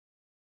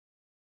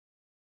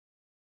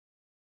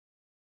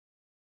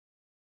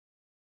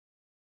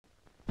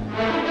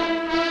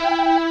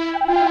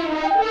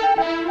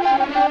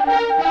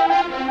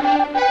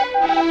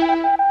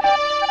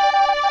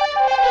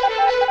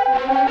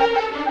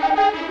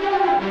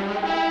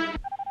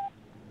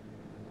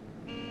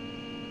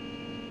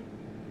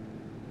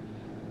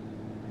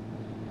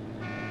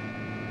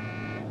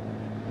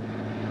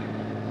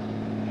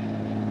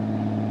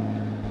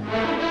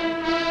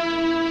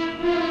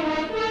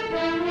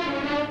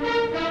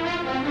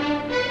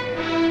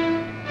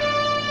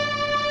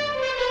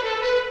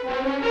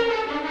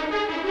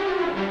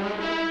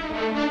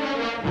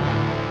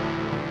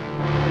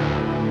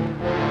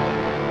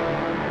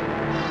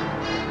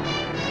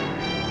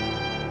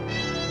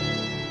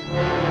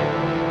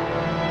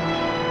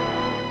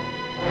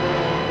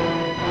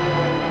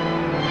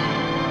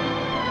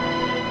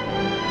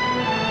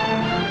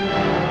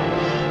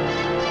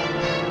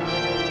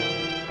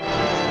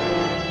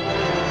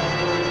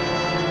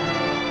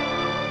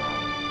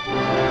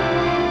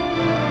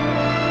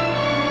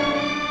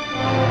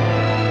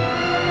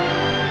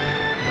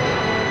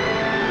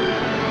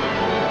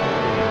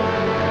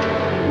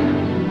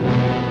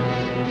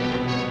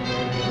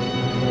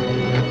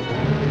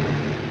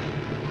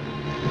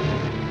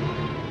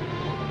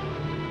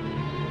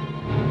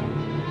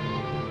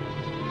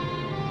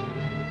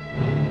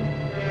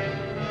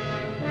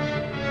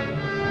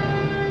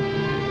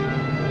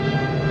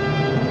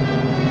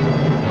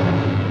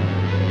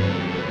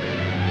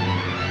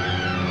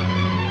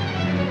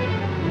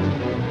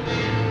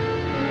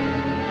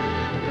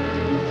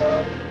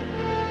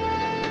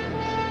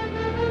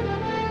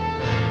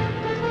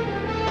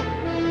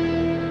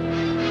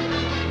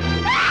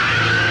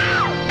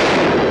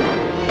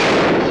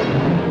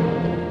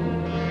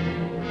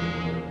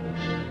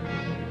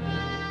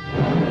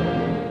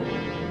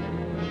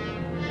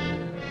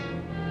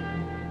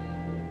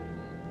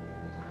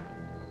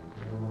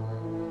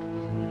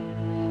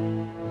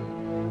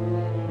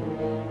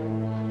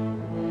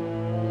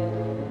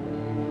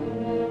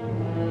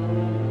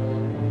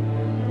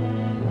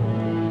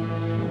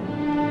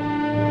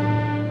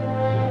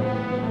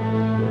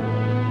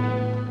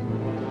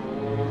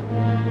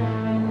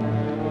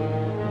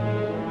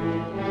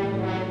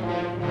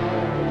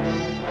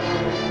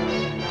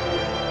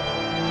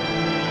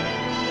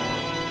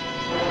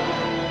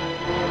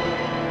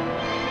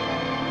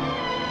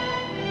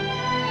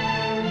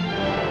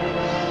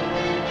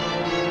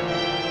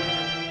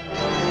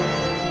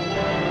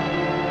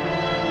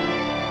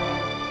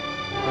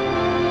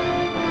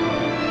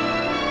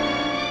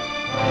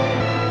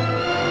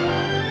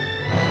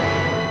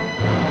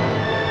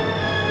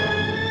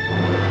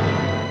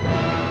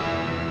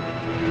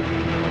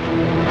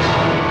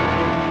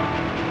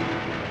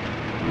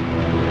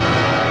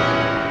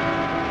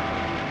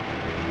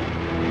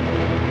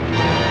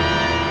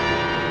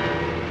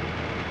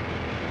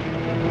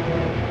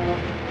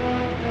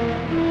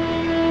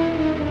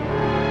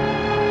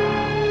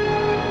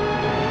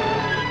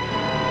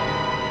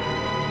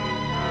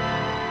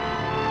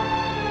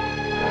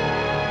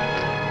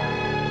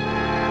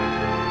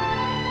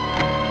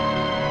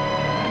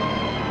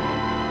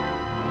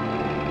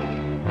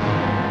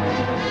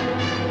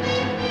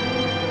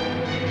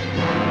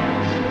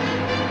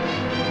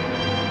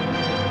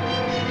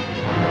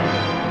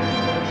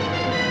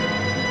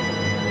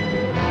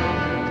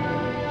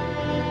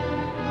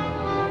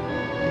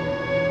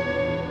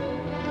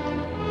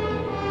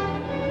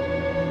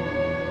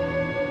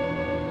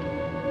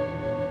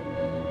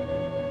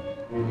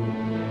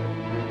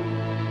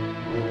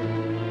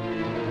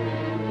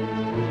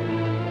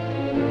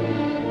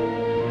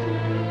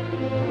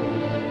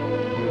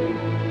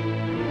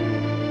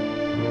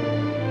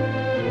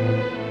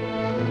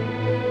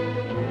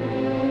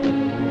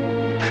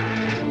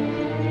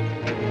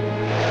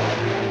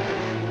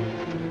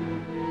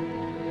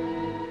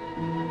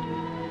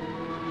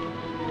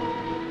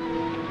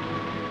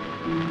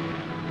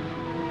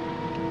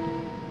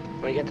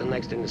get to the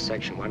next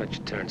intersection, why don't you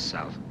turn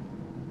south?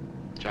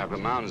 Chocolate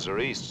Mountains are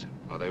east.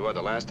 Well, they were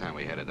the last time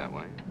we headed that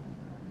way.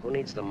 Who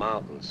needs the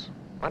mountains?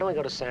 Why don't we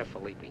go to San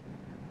Felipe?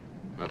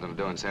 Nothing to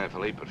do in San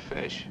Felipe but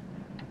fish.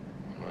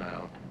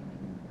 Well,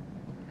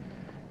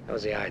 that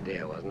was the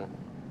idea, wasn't it?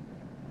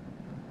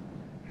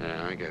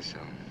 Yeah, I guess so.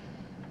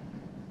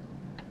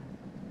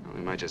 Well,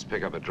 we might just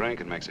pick up a drink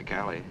in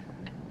Mexicali.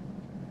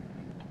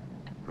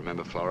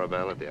 Remember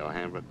Floribel at the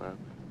Alhambra Club?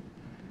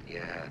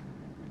 Yeah.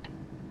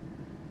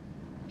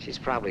 She's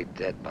probably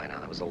dead by now.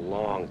 That was a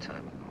long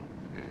time ago.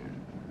 Yeah.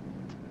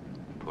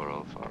 Poor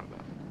old Floribel.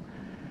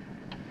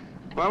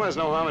 Well, there's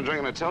no harm in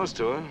drinking a toast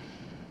to her.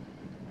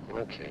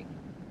 Okay.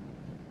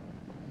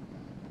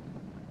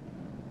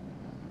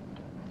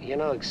 You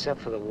know,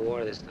 except for the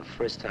war, this is the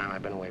first time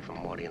I've been away from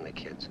Morty and the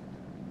kids.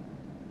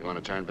 You want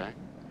to turn back?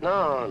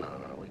 No.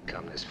 We've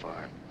come this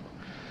far.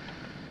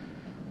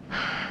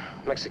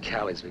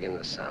 Mexicali's beginning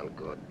to sound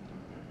good.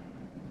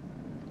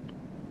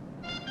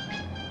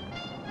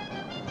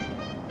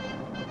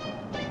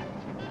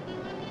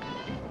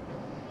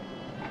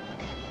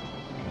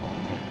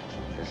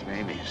 His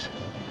name is.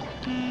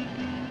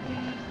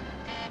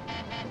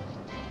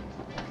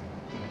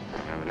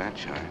 Remember that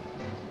chart?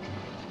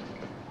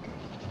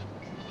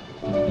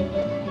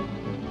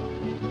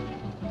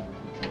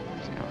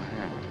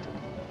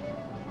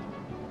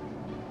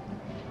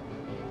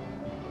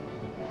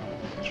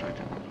 It's right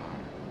down the block.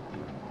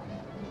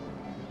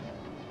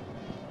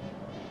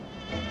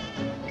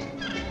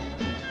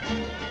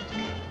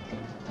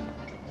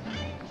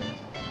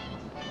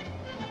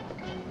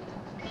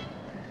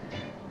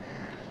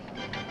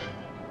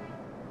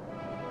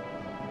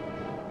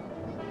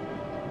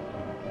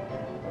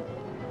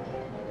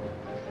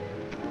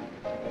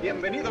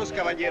 Bienvenidos,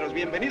 caballeros.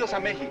 Bienvenidos a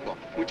México.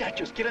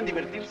 Muchachos, ¿quieren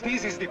divertirse?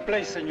 This is the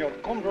place, senor.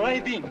 Come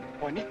right in.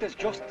 Juanita's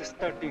just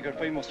starting her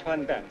famous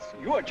fan dance.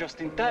 You are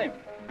just in time.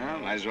 Well,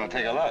 might as well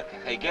take a look.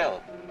 Hey,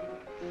 Gil.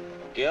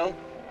 Gil?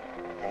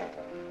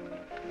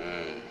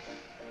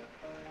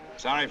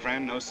 Sorry,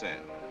 friend, no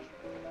sale.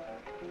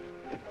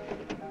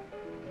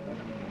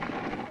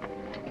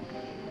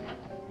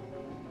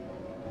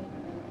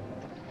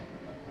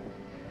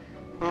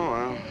 Oh,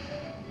 well.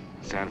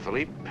 San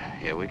Felipe,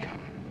 here we come.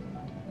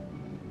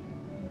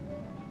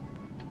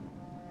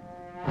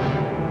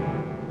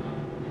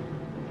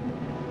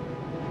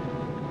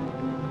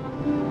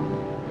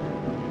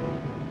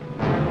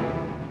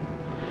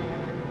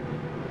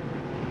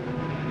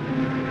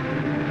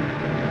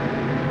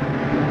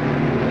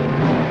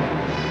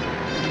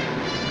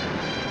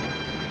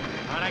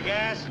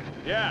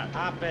 Yeah.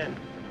 Hop in.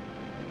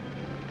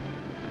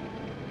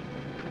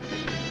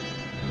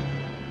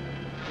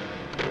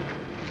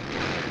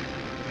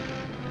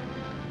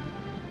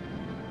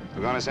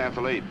 We're going to San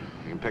Felipe.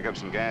 You can pick up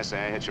some gas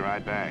there, hitch a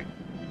ride back.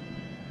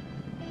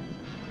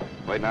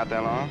 Waiting out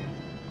that long?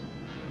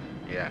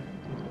 Yeah.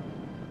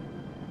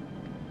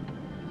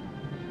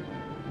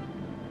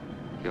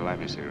 You'll light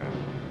me a cigarette.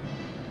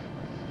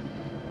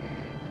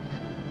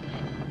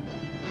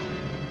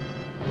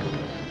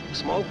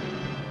 Smoke?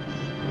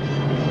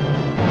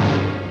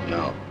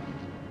 No.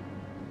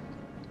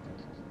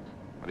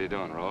 What are you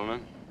doing,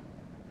 Rollman?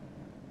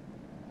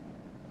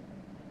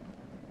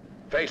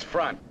 Face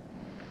front.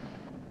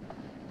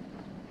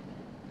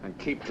 And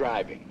keep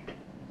driving.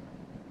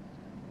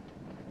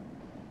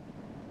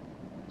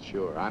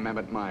 Sure, I'm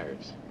Emmett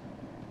Myers.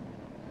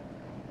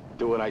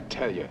 Do what I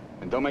tell you.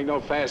 And don't make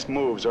no fast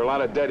moves, or a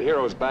lot of dead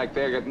heroes back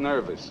there get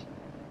nervous.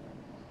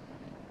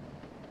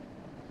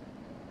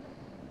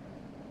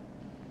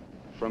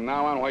 From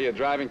now on, while you're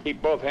driving,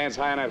 keep both hands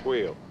high on that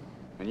wheel.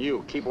 And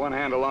you, keep one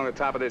hand along the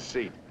top of this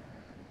seat.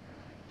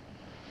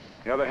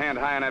 The other hand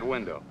high on that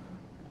window.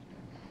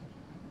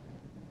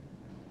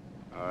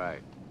 All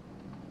right.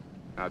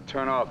 Now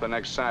turn off the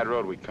next side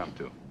road we come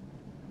to.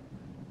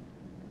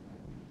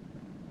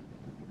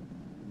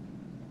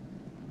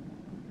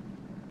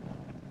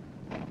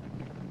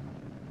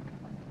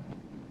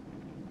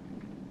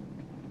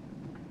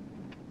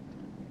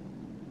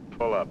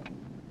 Pull up.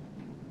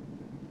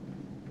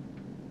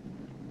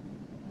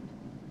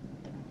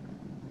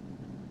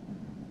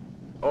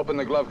 Open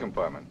the glove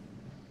compartment.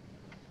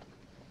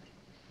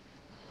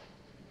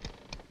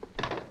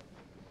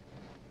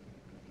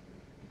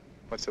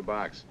 What's the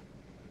box?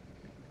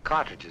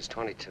 Cartridges,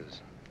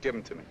 22s. Give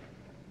them to me.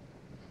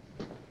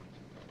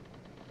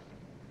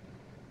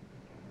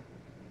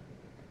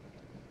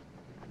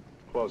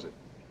 Close it.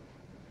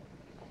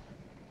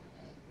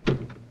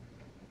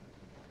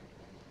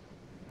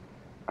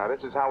 Now,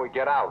 this is how we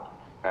get out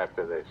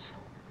after this.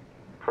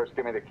 First,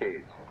 give me the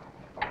keys.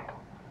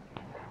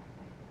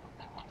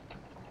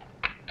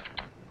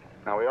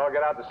 Now, we all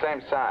get out the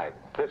same side.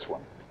 This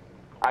one.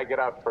 I get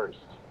out first.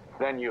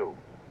 Then you.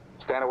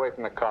 Stand away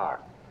from the car.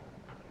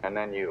 And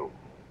then you.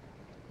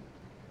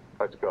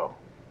 Let's go.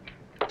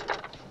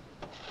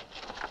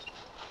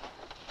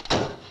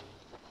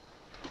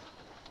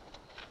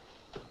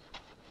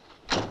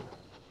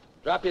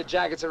 Drop your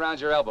jackets around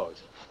your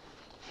elbows.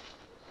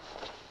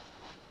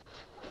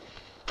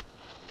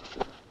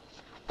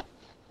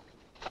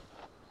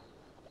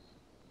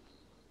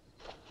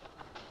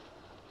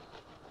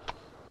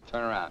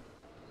 Turn around.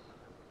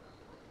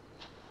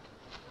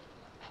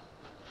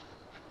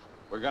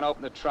 We're gonna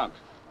open the trunk.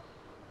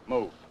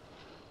 Move.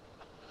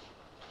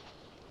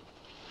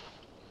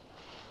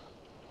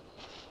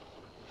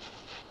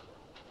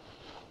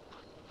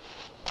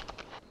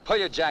 Pull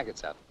your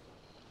jackets up.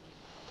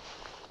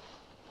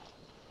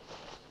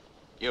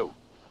 You.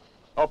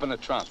 Open the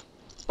trunk.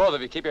 Both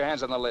of you, keep your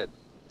hands on the lid.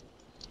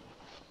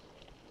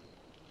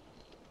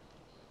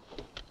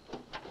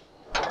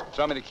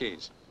 Throw me the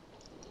keys.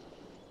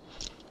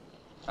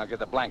 Now get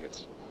the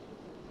blankets.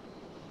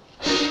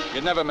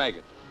 You'd never make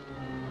it.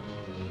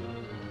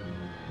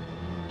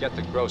 Get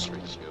the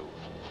groceries, you.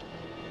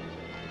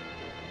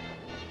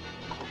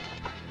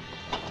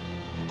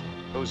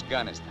 Whose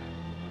gun is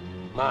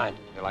that? Mine.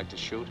 You like to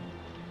shoot?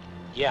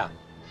 Yeah.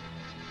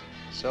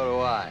 So do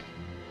I.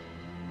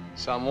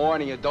 So I'm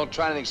warning you, don't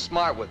try anything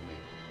smart with me.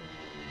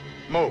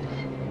 Move.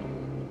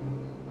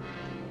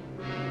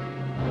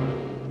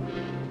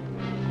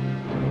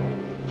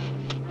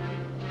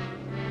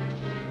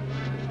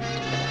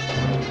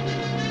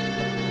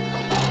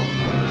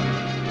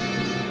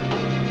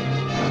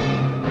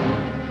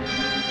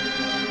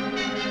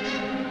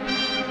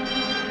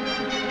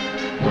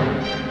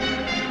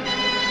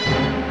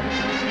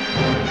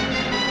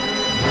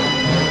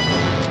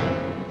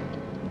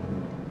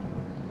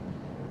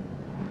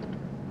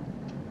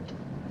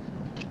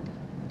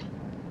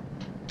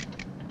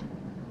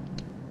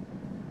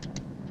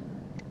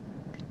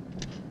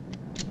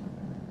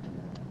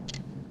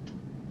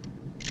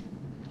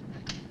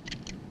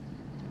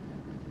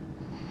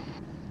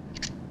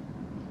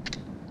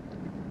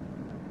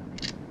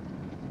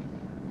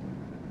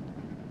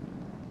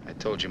 I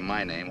told you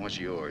my name. What's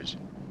yours?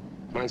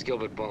 Mine's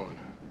Gilbert Bowen.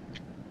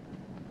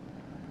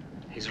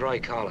 He's Roy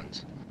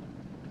Collins.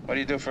 What do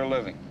you do for a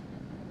living?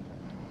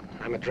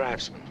 I'm a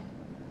draftsman.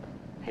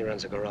 He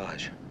runs a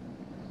garage.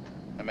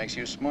 That makes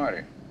you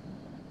smarter.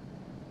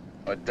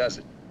 Or does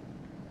it?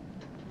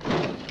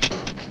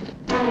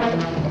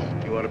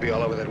 You ought to be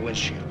all over that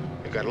windshield.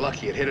 You got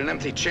lucky. It hit an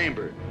empty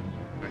chamber.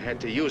 I had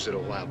to use it a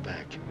while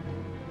back.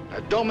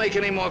 Now, don't make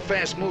any more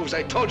fast moves.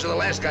 I told you the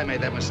last guy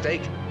made that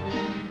mistake.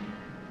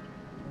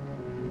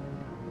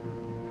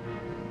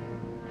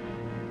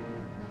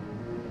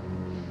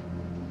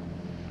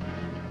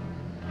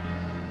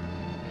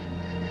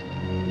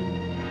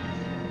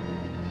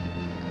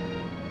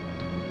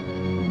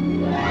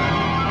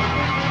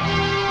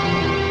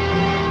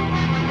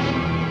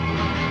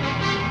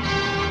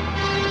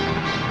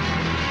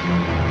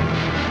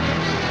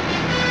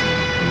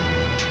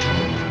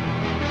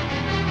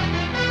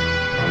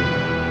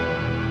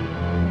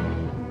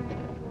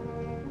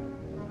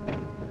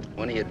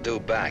 When are you due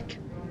back?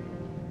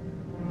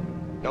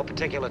 No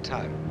particular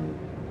time.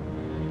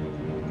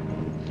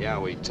 Yeah,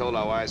 we told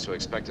our wives to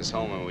expect us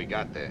home when we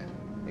got there.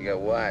 You got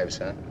wives,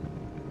 huh?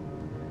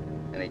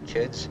 Any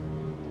kids?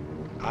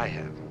 I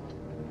have.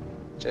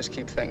 Just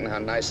keep thinking how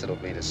nice it'll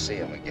be to see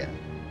them again.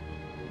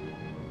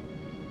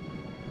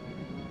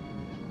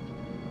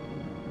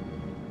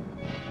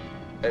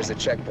 There's the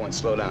checkpoint.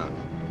 Slow down.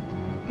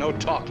 No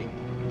talking.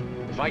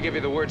 If I give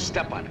you the word,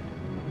 step on it.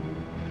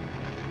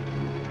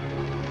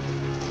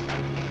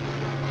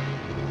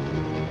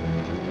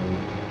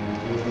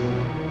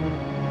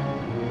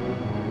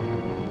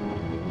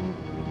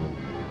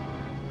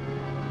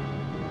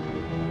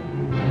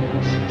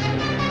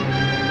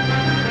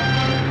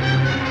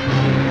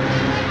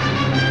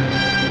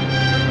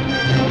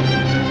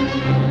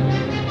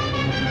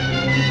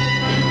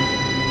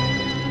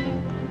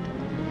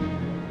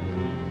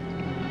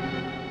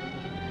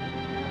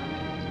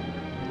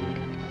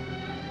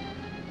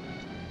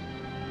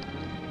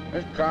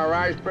 This car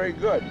ride's pretty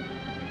good.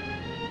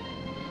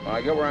 When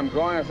I get where I'm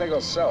going, I think I'll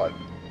sell it.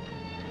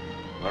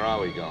 Where are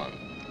we going?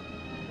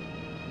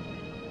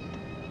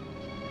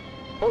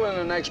 Pull in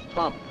the next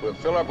pump. We'll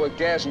fill up with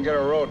gas and get a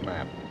road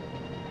map.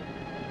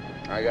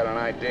 I got an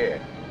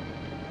idea.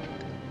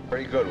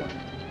 Pretty good one.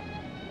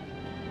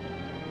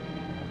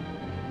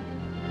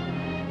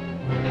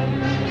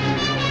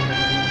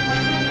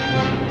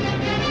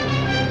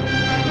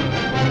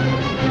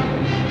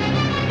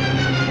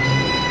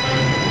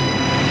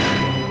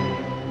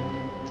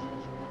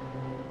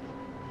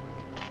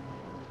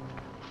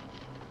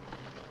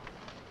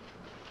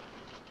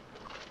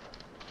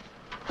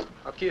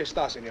 Aquí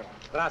está, senor.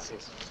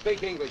 Gracias.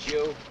 Speak English,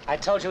 you. I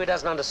told you he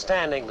doesn't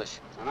understand English.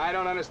 And I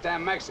don't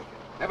understand Mexican.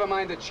 Never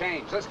mind the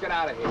change. Let's get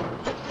out of here.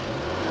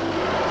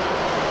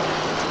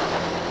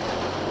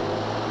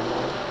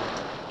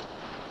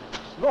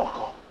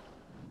 Loco.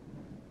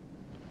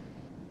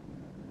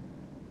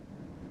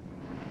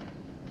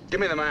 Give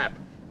me the map.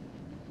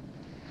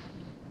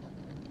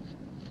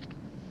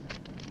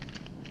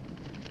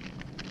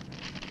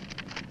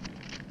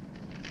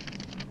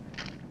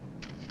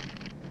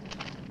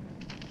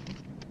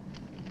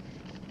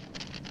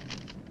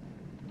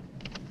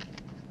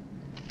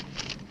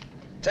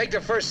 Take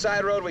the first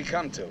side road we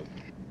come to.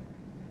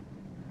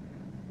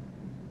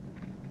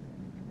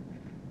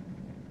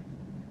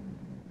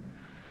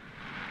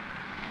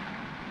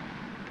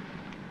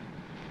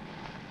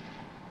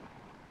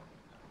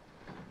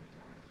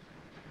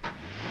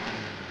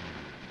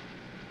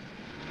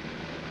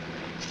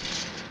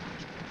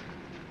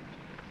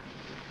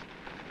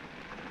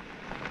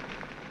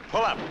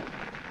 Pull up.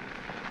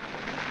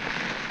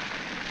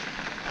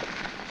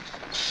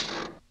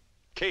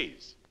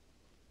 Keys.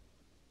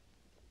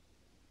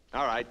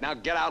 All right, now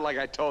get out like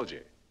I told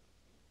you.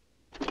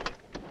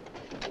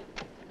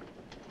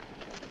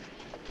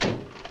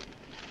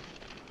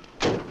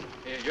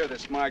 Here, you're the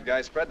smart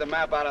guy. Spread the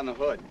map out on the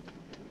hood.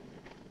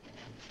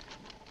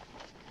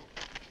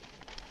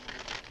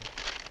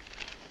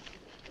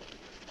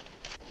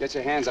 Get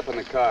your hands up in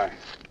the car.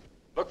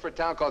 Look for a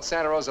town called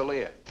Santa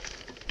Rosalia.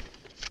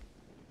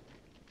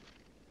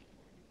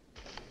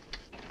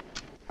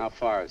 How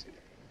far is it?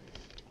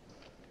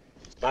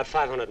 About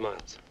 500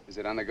 miles. Is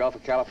it on the Gulf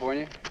of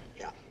California?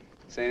 Yeah.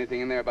 Say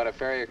anything in there about a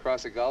ferry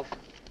across the Gulf?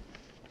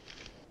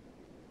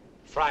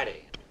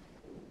 Friday.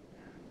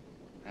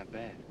 Not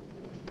bad.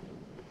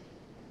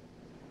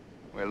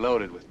 We're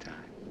loaded with time.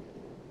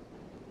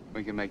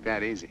 We can make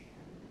that easy.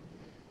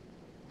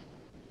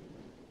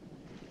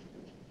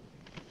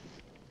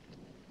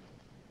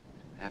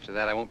 After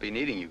that, I won't be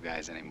needing you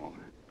guys anymore.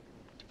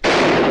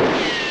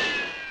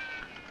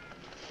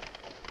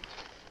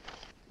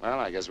 Well,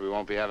 I guess we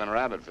won't be having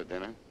rabbit for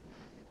dinner.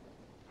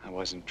 I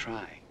wasn't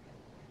trying.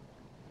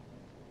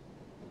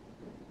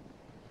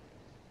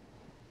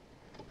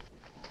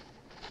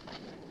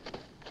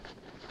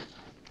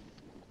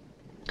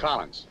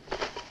 Collins,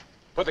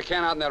 put the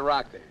can out in that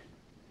rock there.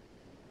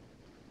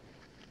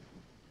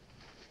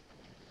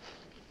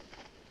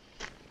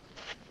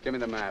 Give me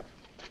the map.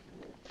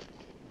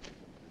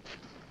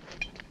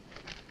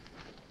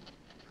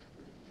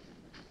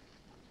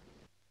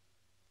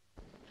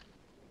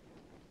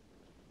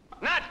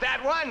 Not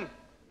that one!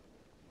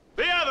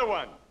 The other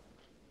one!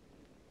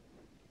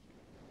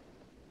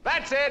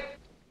 That's it!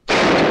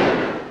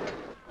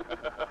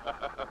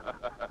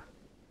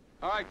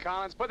 All right,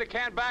 Collins, put the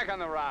can back on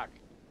the rock.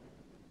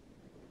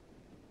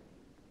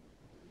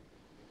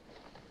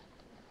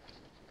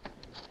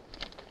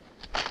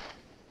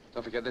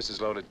 Don't forget this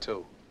is loaded,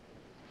 too.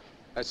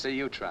 Let's see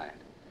you try it.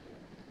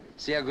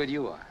 See how good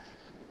you are.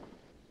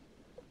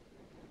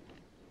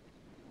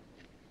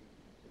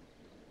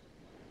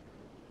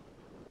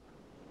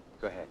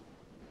 Go ahead.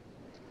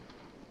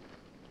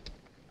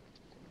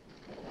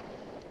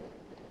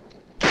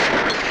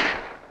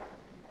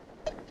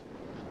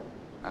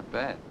 Not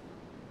bad.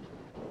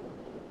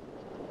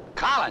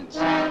 Collins!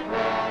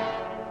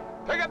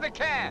 Pick up the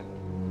can!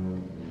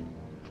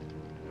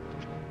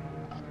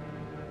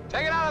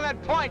 Take it out on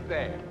that point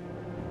there.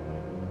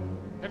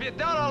 If you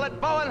don't, I'll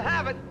let Bowen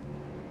have it.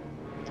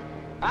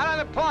 Out on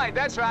the point,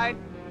 that's right.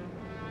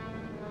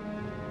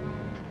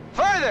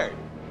 Further!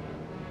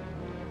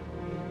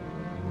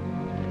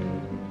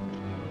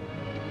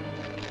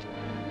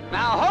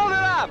 Now hold it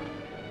up!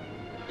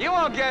 You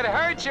won't get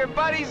hurt, your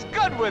buddy's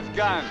good with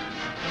guns.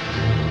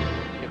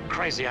 You're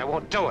crazy, I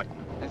won't do it.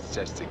 It's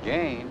just a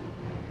game.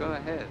 Go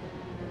ahead.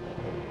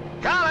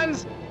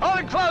 Collins, hold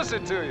it closer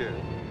to you.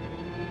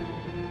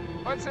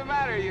 What's the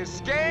matter, you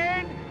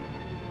scared?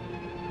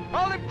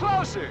 Hold it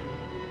closer.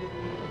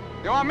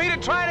 You want me to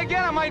try it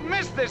again? I might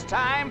miss this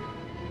time.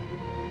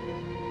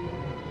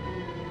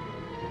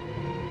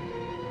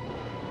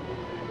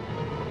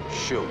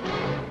 Shoot.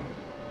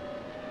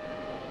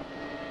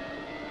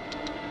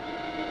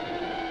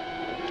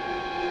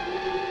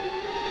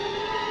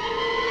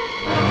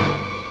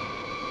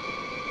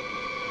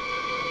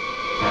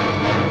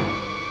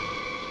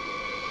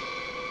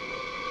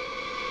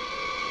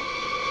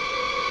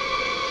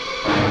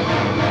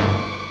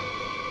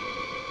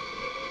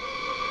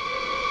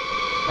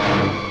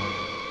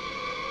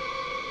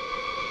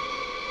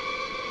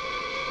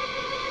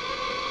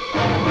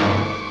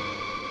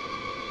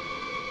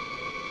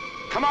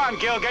 Come on,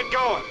 Gil, get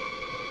going.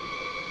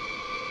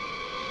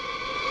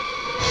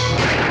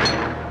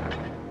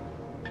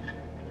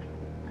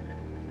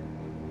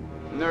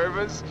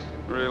 Nervous?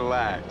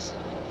 Relax.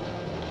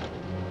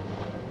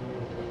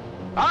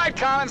 All right,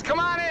 Collins, come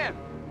on in.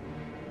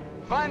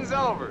 Fun's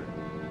over.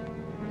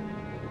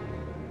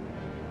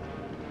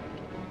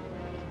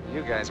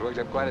 You guys worked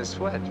up quite a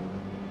sweat.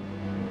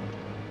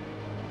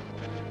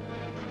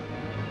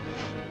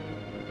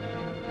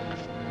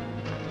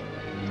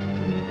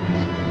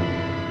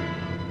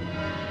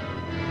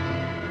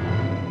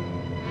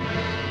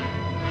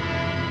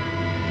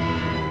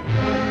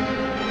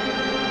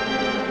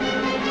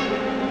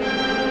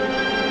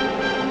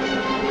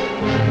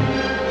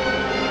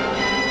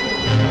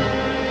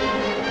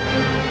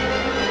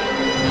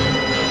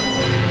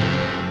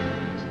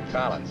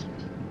 Collins.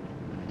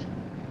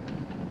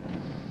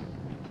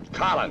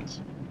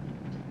 Collins!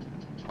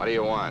 What do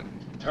you want?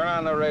 Turn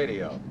on the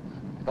radio.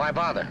 Why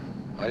bother?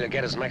 All you'll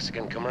get is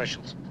Mexican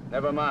commercials.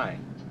 Never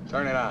mind.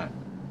 Turn it on.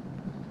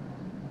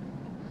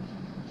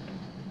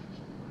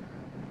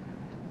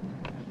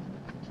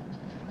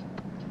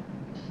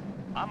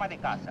 Ama de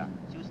casa,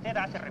 si usted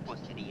hace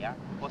repostería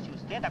o si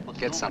usted acostumbra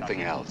Get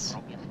something a hacer else. sus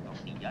propias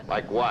tortillas,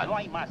 Like what? no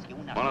hay más que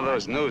una One of sola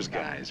those news receta,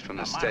 guys from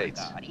the amarga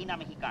States. harina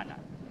mexicana.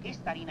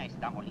 Esta harina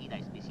está molida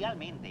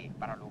especialmente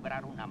para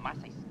lograr una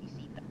masa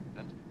exquisita.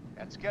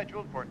 And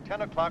scheduled for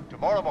 10 o'clock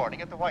tomorrow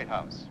morning at the White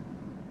House.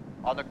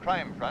 On the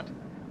crime front,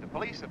 the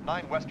police of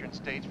 9 western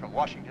states from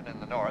Washington in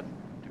the north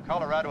to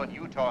Colorado and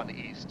Utah in the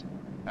east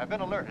have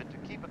been alerted to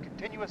keep a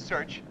continuous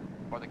search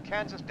for the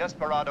Kansas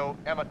desperado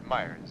Emmett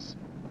Myers.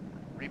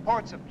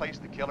 Reports have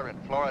placed the killer in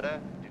Florida,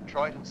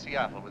 Detroit, and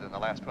Seattle within the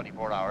last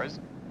 24 hours,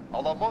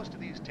 although most of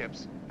these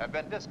tips have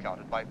been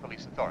discounted by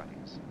police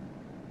authorities.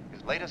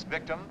 His latest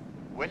victim,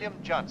 William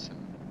Johnson,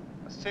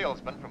 a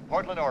salesman from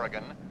Portland,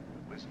 Oregon,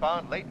 was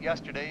found late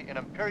yesterday in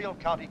Imperial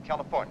County,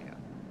 California.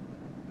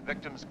 The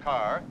victim's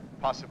car,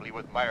 possibly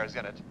with Myers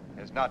in it,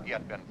 has not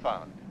yet been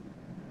found.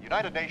 The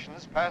United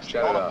Nations passed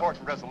the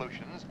all-important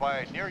resolutions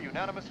by near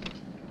unanimous...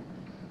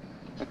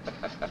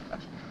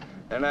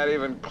 They're not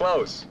even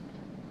close.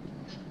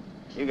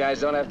 You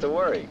guys don't have to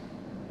worry.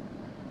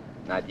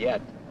 Not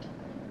yet.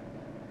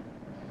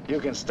 You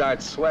can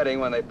start sweating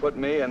when they put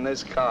me in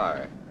this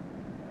car.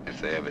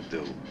 If they ever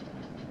do.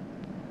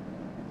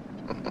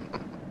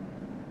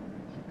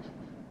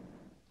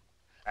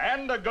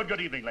 And a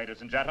good evening,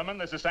 ladies and gentlemen.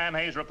 This is Sam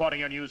Hayes reporting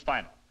your news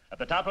final. At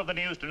the top of the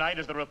news tonight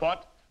is the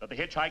report that the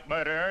hitchhike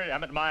murderer,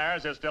 Emmett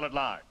Myers, is still at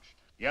large.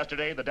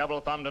 Yesterday, the devil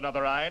thumbed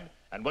another ride,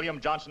 and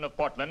William Johnson of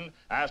Portland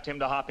asked him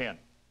to hop in.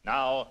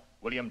 Now,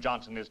 William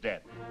Johnson is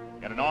dead.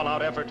 In an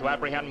all-out effort to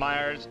apprehend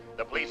Myers,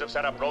 the police have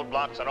set up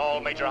roadblocks on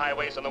all major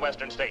highways in the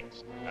western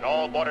states, and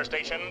all border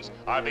stations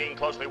are being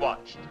closely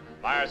watched.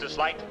 Myers is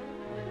slight,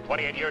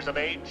 28 years of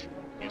age.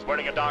 He's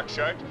wearing a dark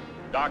shirt,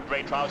 dark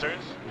gray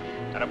trousers,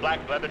 and a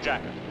black leather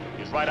jacket.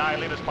 His right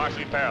eyelid is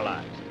partially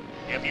paralyzed.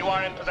 If you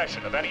are in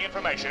possession of any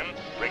information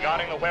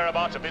regarding the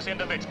whereabouts of this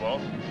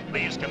individual,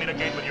 please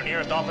communicate with your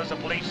nearest office of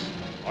police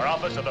or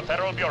office of the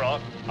Federal Bureau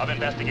of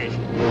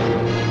Investigation.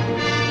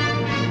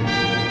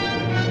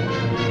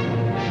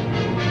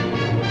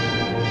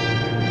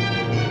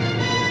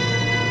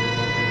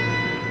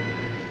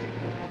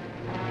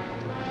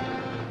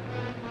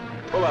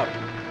 Pull up.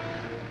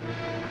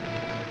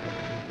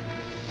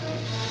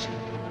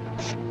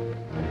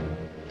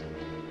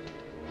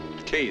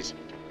 Keys.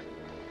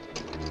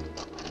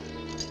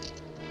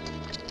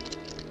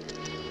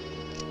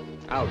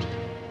 Out.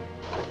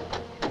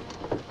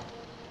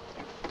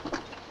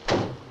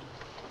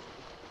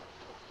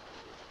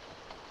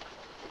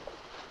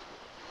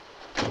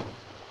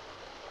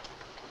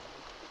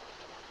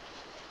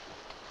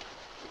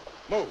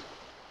 Move.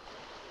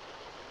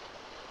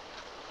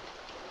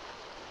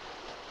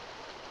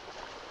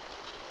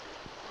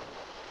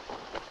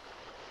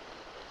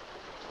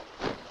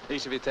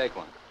 Each of you take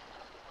one.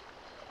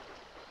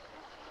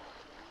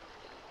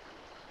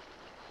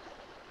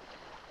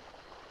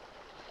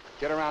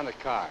 Get around the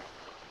car.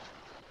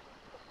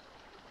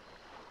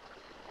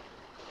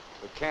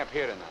 We'll camp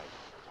here tonight.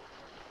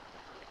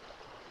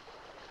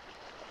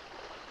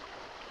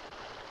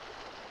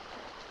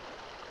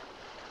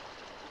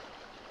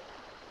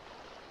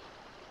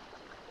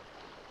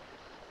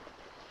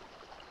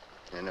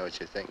 I know what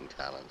you're thinking,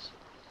 Collins.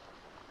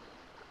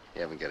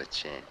 You haven't got a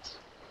chance.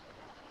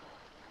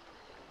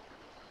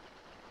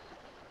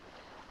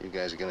 You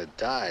guys are gonna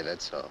die,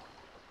 that's all.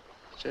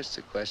 It's just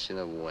a question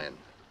of when.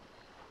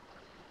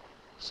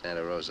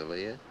 Santa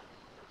Rosalia,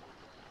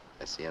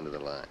 that's the end of the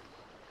line.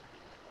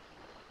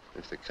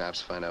 If the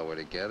cops find out we're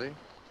together,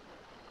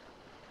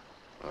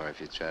 or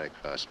if you try to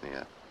cross me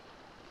up.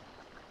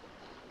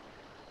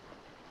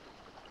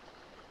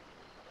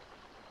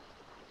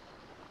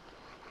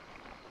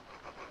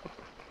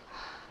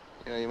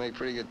 You know, you make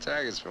pretty good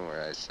targets from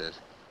where I sit.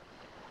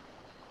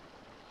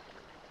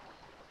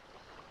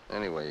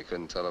 Anyway, you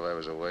couldn't tell if I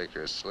was awake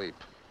or asleep.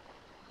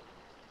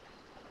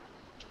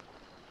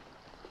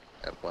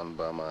 That one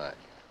bum eye.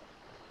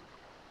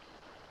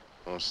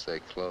 Won't stay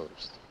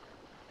closed.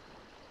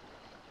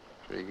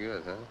 Pretty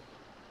good, huh?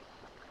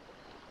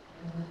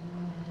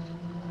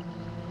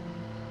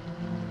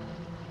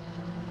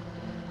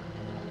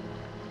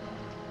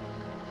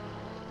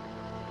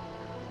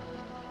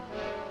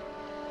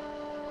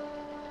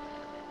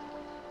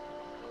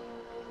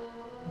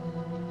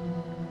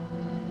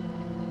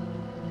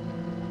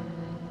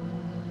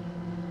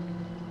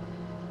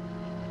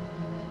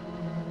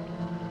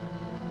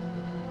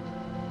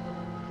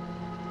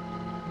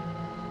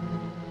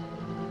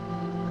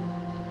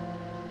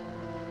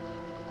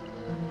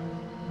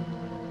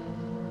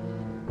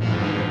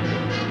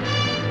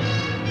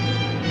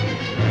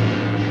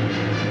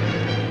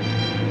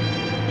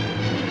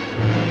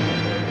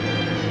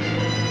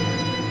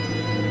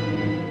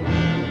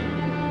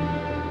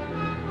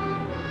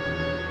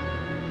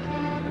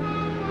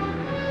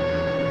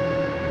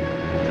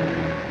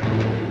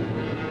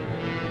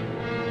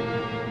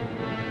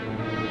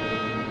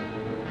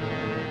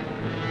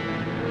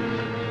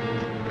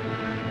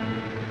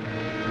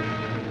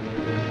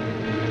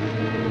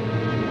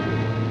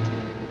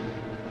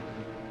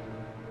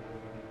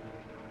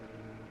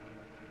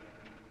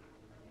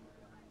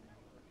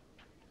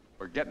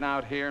 Getting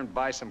out here and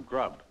buy some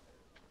grub.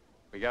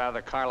 We get out of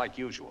the car like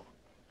usual.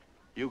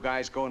 You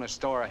guys go in the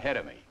store ahead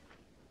of me.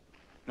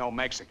 No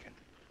Mexican.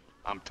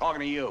 I'm talking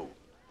to you.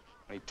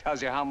 And he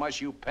tells you how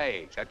much you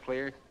pay. Is that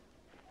clear?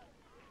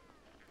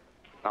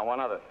 Now, one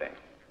other thing.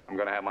 I'm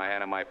gonna have my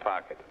hand in my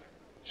pocket.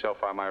 So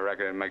far, my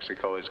record in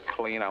Mexico is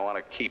clean. I want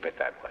to keep it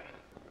that way.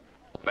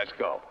 Let's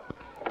go.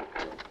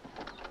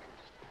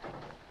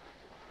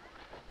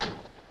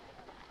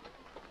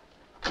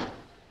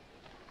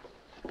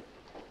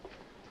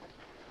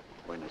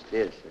 Buenos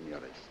días,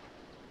 señores.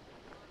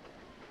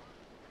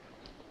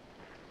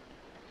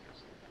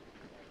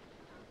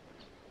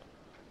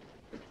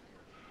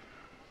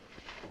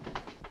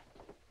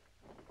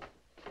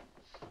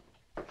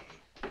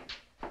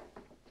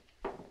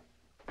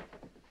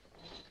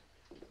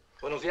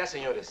 Buenos días,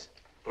 señores.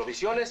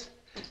 ¿Provisiones?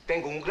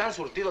 Tengo un gran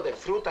surtido de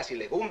frutas y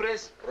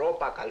legumbres,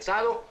 ropa,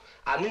 calzado,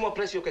 al mismo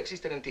precio que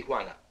existen en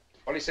Tijuana.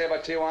 What do you say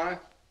about Tijuana?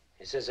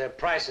 He says their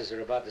prices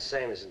are about the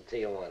same as in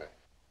Tijuana.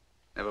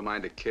 Never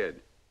mind the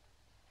kid.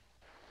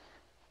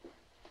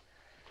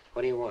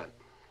 What do you want?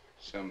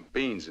 Some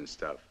beans and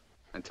stuff.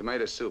 And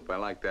tomato soup. I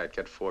like that.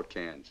 Get 4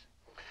 cans.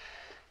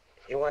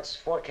 He wants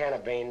 4 cans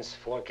of beans,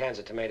 4 cans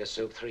of tomato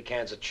soup, 3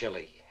 cans of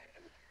chili.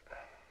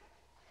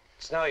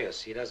 It's no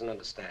use. He doesn't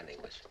understand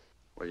English.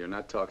 Well, you're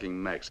not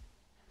talking Mex.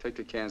 Take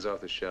the cans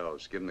off the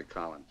shelves. Give them to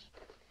Collins.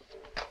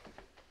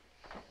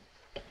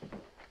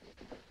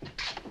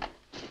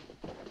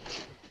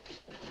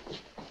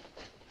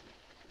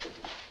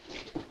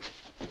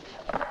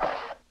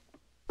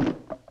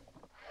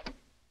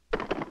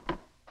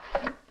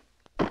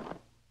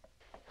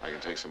 I can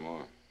take some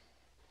more.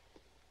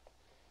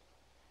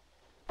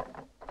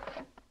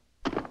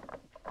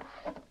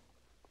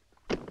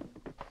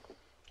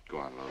 Go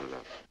on, load it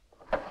up.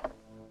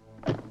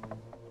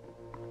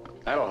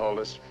 That'll hold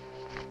us.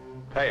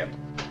 Pay him.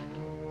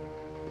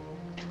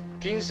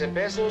 15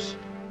 pesos,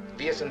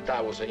 10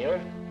 centavos, señor.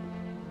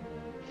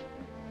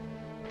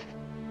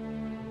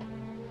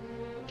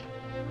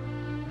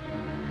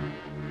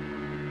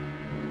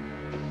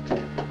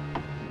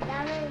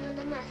 Dame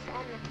una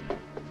manzana.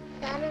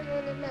 Dame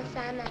una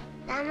manzana.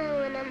 Dame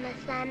una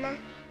manzana.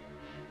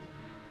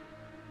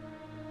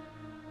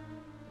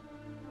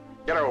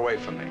 Get her away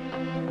from me.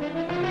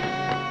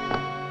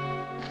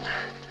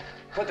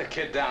 Put the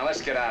kid down.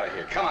 Let's get out of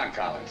here. Come on,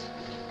 Collins.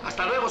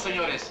 Hasta luego,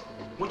 señores.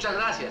 Muchas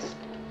gracias.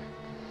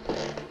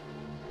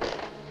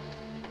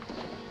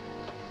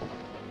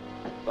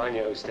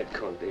 Vaya usted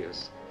con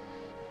Dios.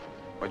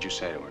 What'd you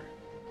say to her?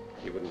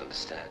 You wouldn't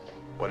understand.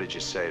 What did you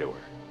say to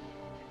her?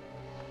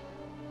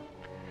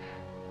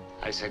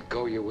 I said,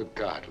 go you with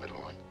God,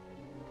 little one.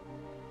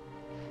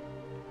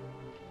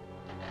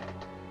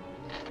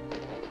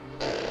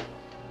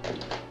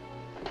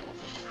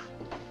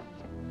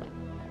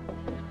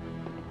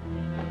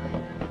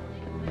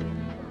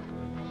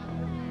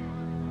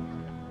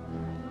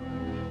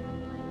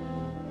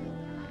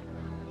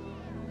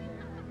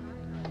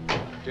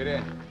 Get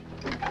in.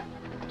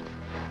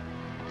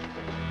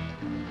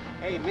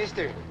 Hey,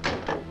 mister.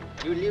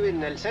 You live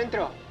in El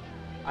Centro?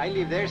 I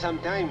live there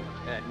sometime.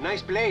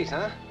 Nice place,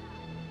 huh?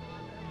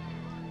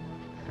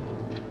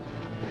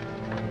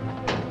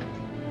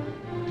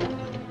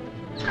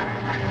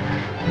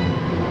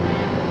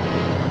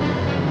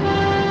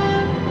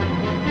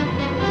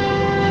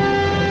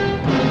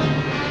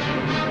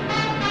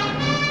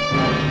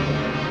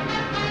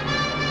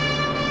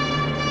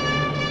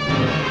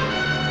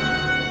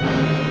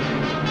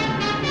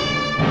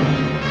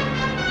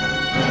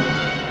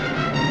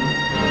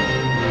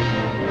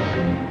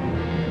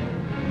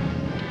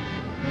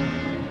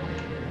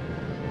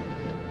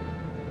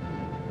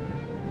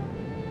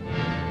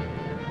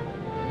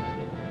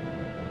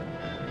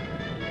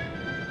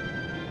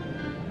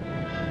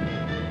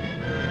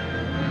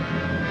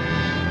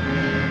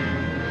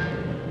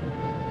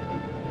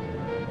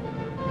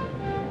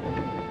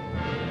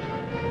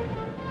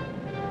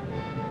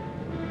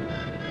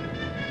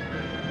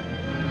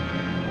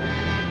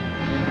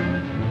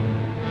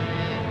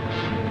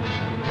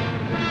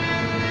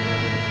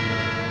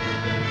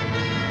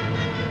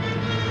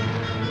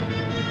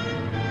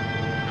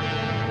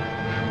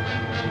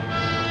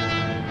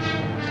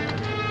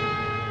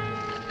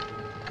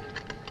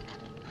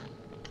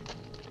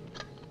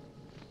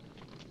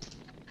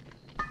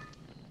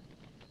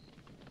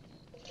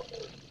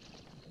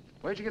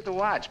 Where'd you get the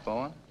watch,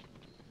 Bowen?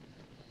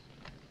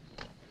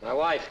 My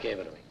wife gave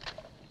it to me.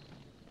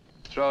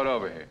 Throw it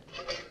over here.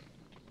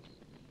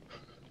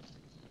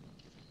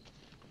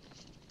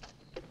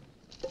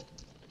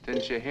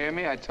 Didn't you hear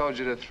me? I told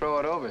you to throw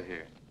it over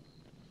here.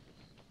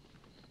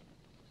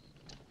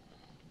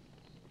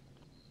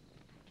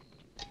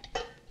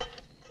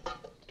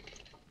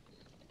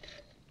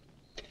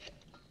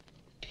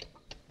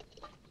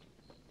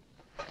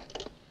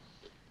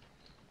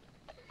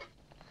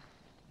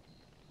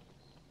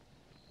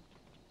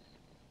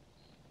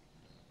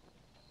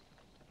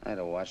 I had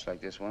a watch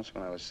like this once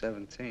when I was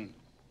 17.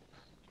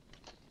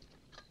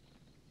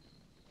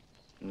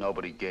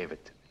 Nobody gave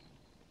it to me.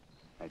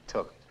 I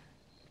took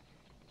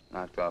it.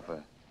 Knocked off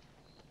a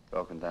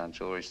broken-down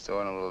jewelry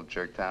store in a little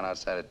jerk town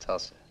outside of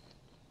Tulsa.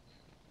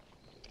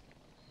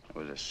 It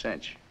was a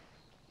cinch.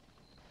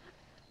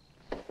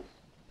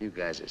 You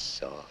guys are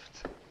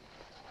soft.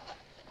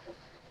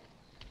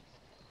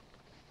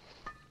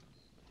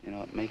 You know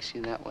what makes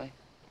you that way?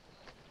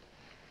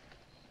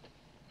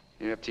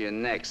 You're up to your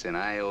necks in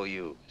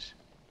IOUs.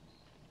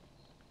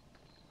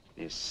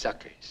 You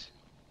suckers.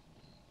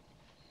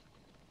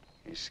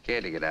 You're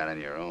scared to get out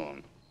on your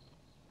own.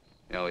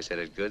 You always had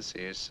it good, so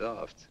you're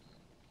soft.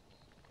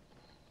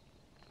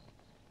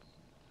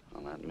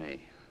 Well, not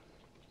me.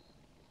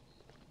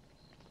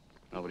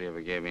 Nobody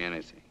ever gave me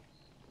anything.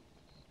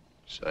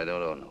 So I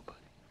don't owe nobody.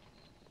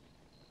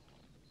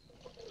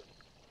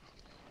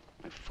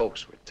 My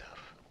folks were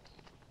tough.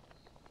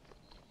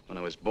 When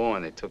I was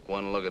born, they took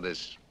one look at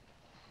this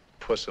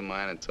puss of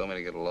mine and told me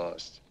to get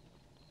lost.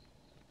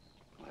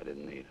 Well, I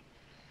didn't need them.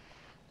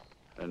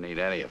 I didn't need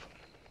any of them.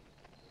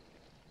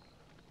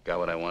 Got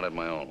what I wanted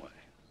my own way.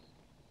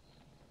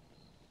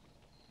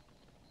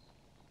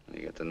 When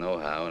you get the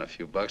know-how and a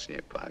few bucks in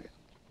your pocket,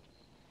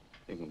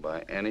 you can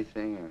buy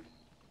anything or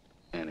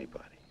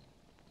anybody.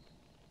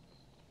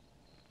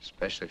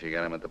 Especially if you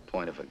got them at the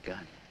point of a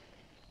gun.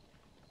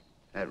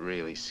 That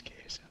really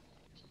scares them.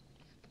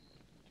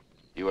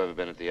 You ever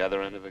been at the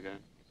other end of a gun?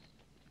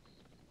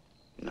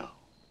 No.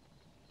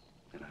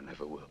 And I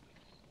never will be.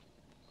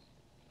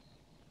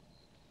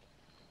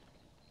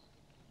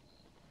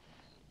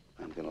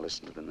 I'm gonna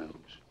listen to the news.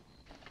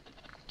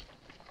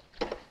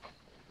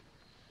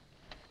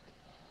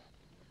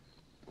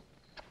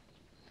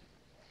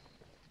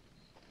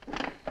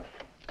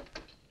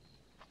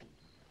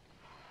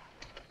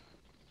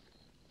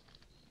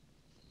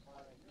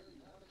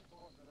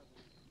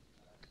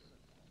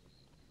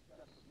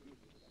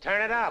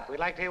 Turn it up. We'd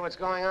like to hear what's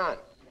going on.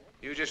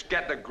 You just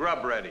get the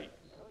grub ready.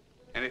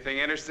 Anything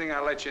interesting,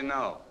 I'll let you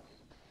know.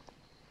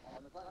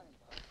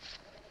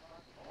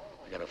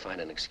 We gotta find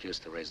an excuse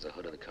to raise the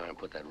hood of the car and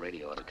put that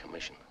radio out of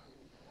commission.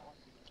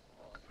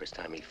 First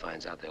time he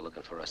finds out they're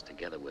looking for us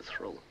together, we're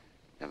through.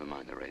 Never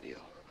mind the radio.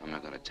 I'm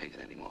not gonna take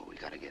it anymore. We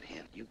gotta get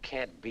him. You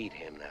can't beat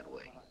him that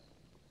way.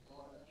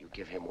 You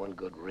give him one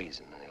good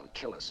reason and he'll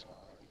kill us.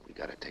 We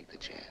gotta take the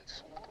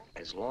chance.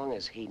 As long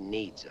as he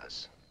needs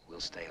us,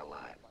 we'll stay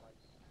alive.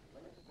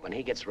 When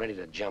he gets ready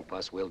to jump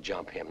us, we'll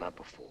jump him, not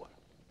before.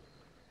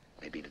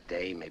 Maybe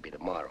today, maybe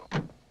tomorrow.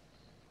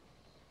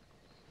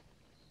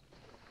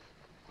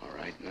 All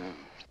right now.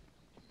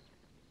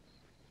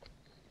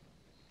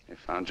 They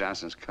found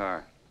Johnson's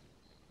car.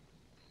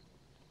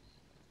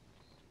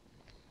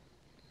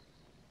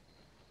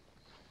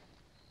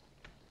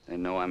 They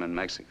know I'm in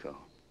Mexico.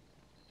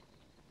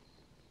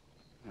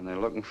 And they're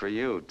looking for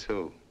you,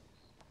 too,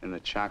 in the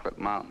Chocolate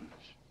Mountains.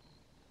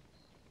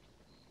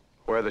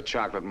 Where are the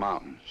Chocolate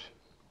Mountains?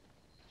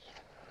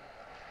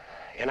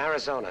 In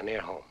Arizona, near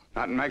home.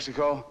 Not in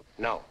Mexico?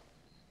 No.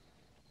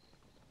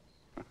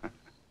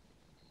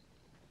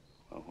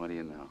 Well, what do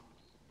you know?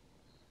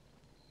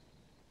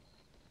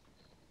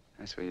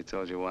 That's where you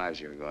told your wives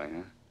you were going,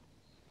 huh?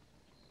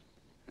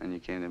 And you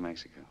came to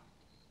Mexico.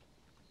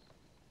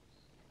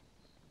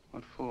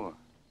 What for?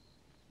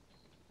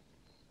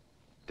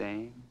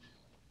 Dames?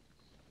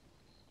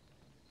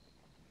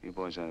 You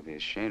boys ought to be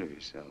ashamed of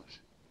yourselves.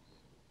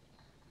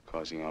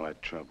 Causing all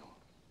that trouble.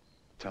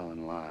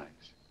 Telling lies.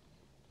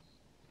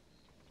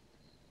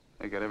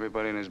 They got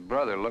everybody and his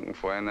brother looking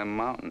for you in them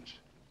mountains.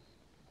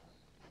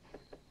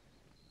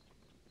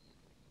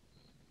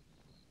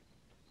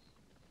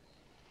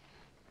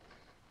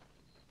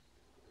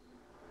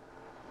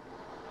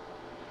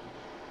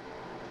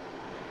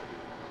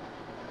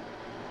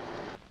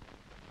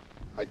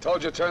 I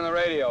told you to turn the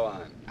radio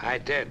on. I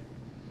did.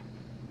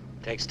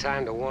 Takes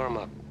time to warm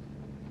up.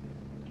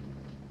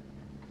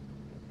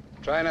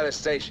 Try another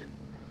station.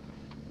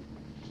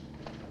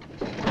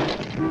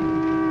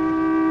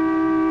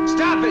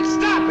 Stop it!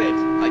 Stop it!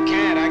 I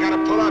can't. I gotta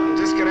pull up and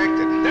disconnect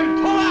it.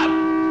 Then pull up!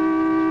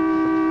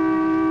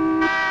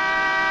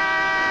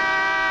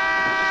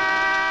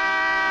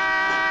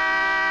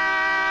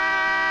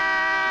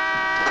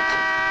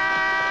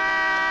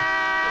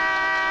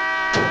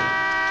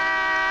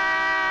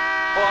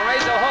 Go on,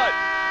 raise the hood.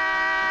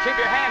 Keep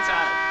your hands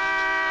on it.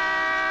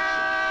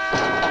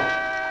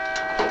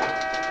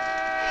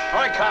 All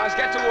right, Collins,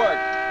 get to work.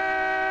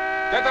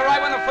 Get the right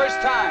one the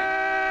first time.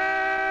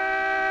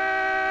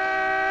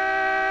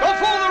 Don't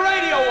fool the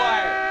radio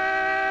wire!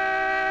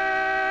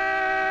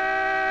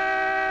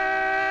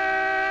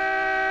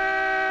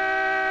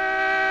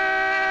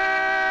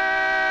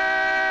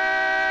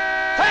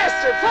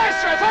 Faster,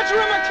 faster! I thought you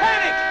were a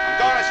mechanic! I'm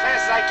going as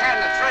fast as I can.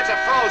 The threads are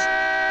frozen.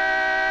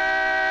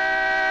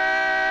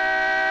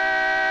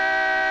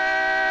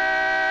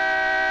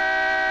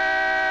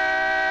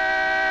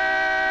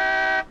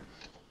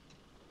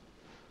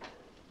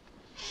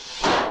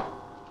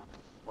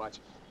 Watch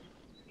it.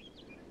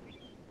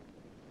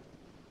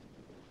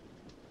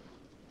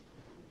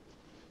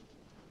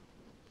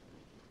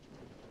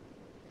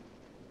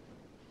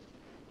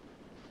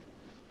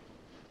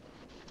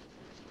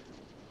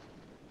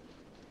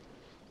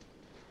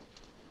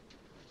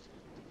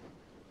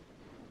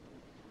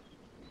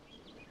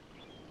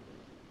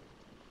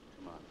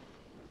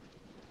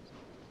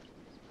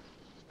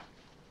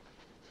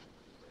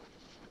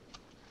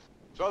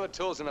 Throw the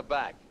tools in the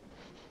back.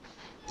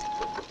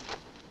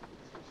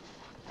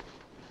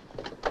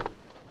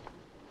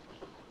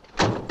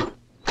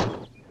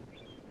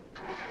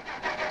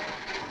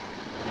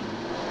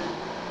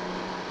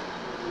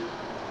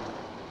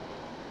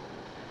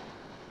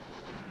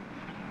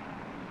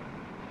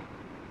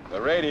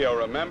 The radio,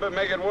 remember?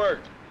 Make it work.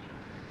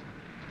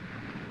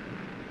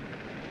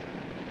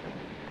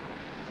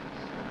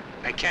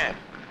 I can't.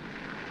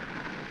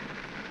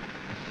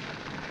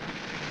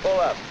 Pull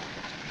up.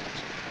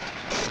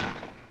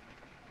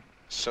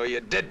 So you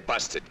did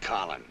busted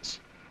Collins.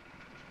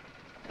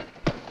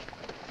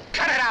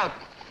 Cut it out!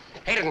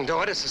 He didn't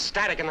do it. It's the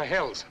static in the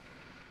hills.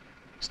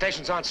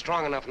 Stations aren't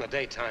strong enough in the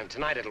daytime.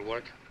 Tonight it'll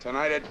work.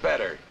 Tonight it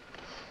better.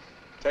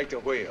 Take the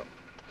wheel.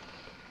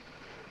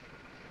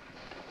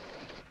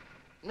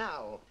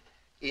 Now,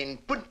 in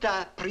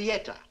Punta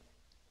Prieta,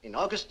 in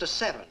August the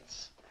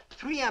 7th,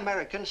 3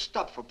 Americans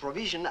stopped for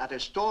provision at a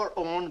store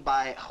owned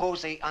by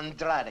Jose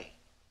Andrade.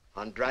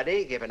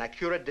 Andrade gave an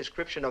accurate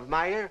description of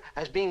Meyer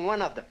as being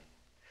one of them.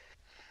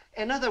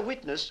 Another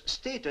witness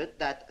stated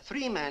that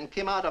 3 men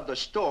came out of the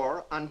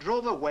store and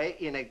drove away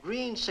in a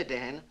green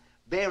sedan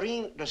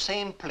bearing the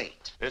same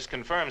plate. This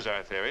confirms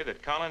our theory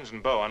that Collins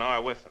and Bowen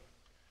are with them.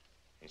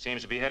 He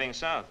seems to be heading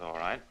south, all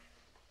right,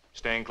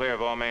 staying clear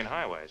of all main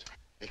highways.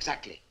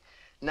 Exactly.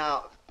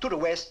 Now, to the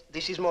west,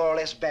 this is more or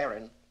less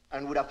barren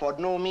and would afford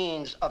no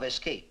means of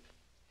escape.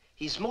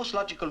 His most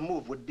logical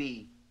move would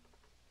be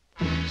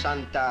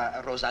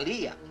Santa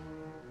Rosalia,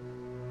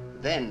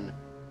 then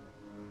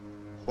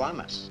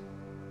Guamas.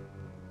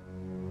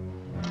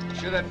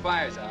 Sure that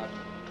fire's out.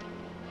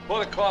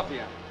 Pour the coffee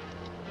on.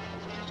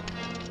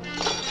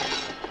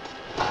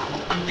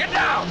 Get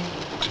down!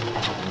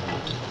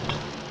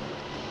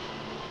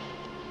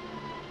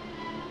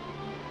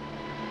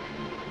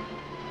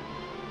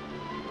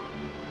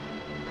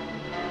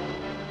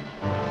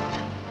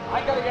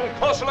 I gotta get a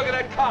closer look at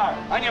that car.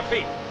 On your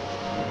feet.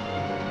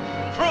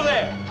 Through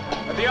there.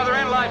 At the other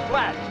end, lie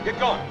flat. Get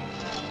going.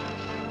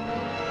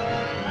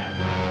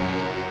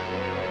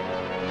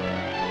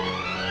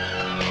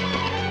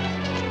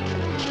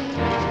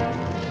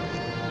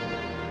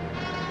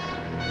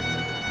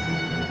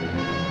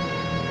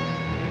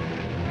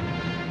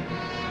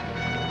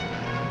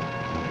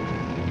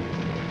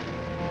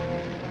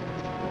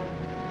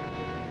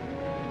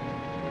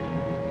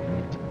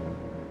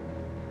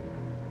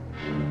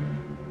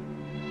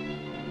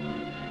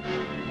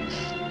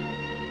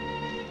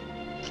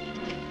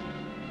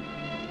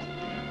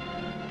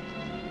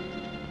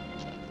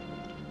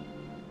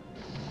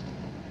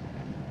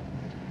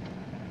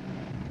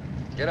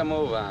 Get a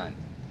move on.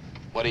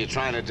 What are you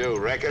trying to do,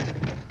 wreck it?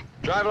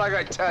 Drive like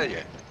I tell you.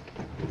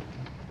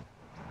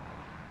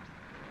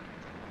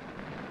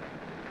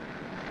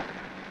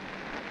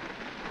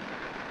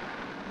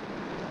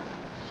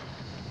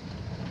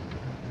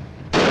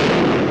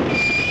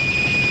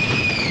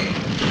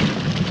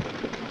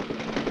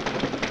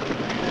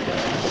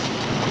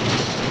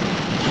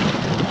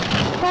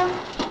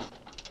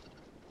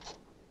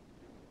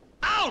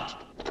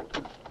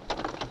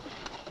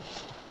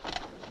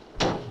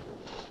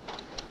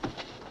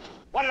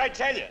 What did I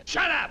tell you?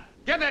 Shut up!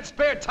 Get that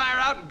spare tire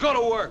out and go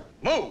to work.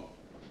 Move!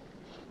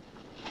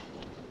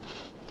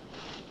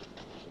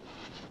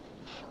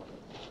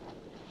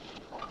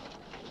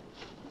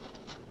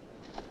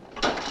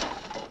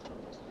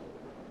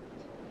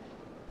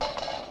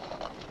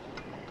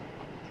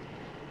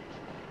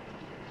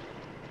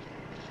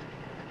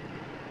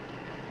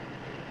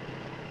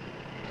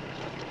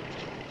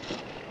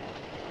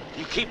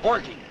 You keep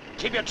working.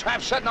 Keep your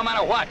trap shut no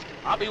matter what.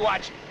 I'll be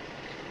watching.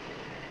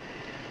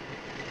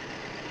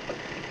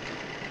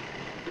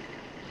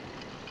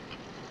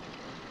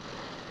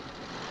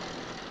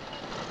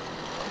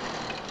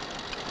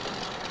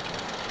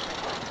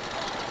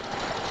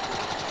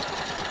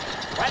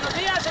 Buenos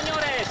días,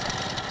 señores.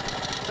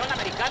 ¿Son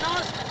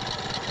americanos?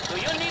 Do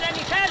you need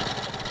any help?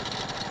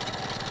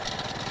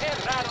 Qué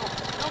raro,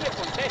 no me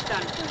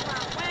contestan.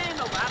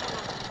 Bueno,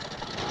 vámonos.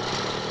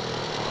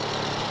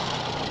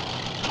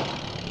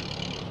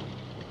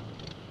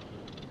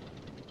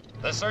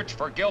 The search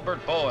for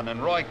Gilbert Bowen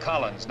and Roy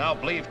Collins, now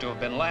believed to have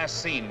been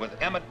last seen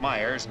with Emmett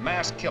Myers,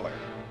 mass killer,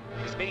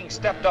 is being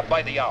stepped up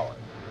by the hour.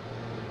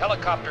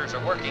 Helicopters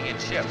are working in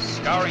shifts,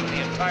 scouring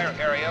the entire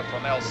area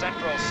from El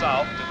Centro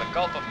south to the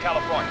Gulf of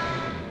California.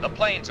 The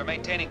planes are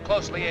maintaining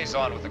close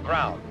liaison with the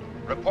ground,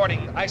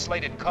 reporting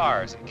isolated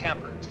cars and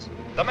campers.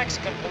 The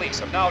Mexican police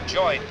have now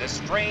joined this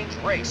strange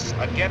race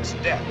against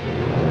death.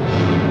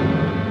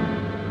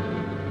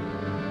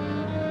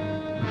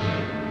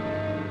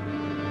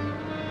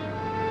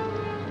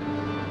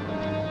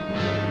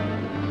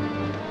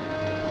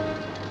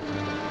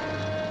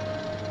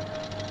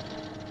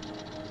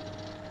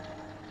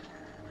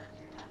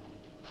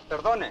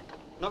 Perdone,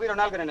 ¿no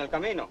vieron a alguien en el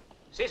camino?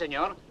 Sí,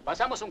 señor.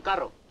 Pasamos un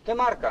carro. ¿Qué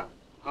marca?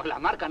 Oh, la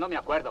marca no me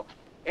acuerdo.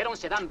 Era un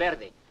sedán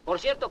verde. Por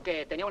cierto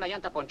que tenía una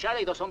llanta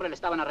ponchada y 2 hombres le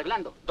estaban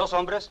arreglando. ¿2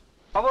 hombres?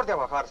 Favor de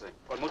bajarse.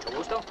 Con mucho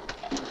gusto.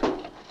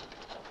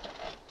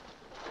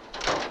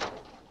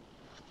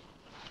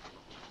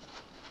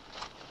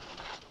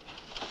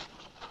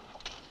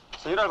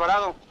 Señor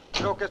Alvarado,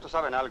 creo que estos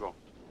saben algo.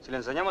 Si le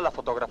enseñamos la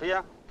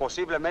fotografía,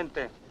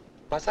 posiblemente...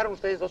 ¿Pasaron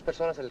ustedes 2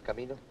 personas en el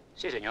camino?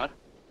 Sí, señor.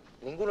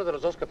 ¿Ninguno de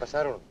los 2 que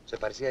pasaron se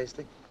parecía a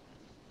este?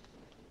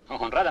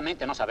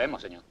 Honradamente no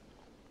sabemos, señor.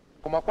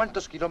 ¿Cómo a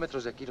cuántos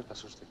kilómetros de aquí nos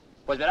pasó usted?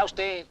 Pues verá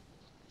usted,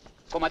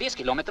 como a 10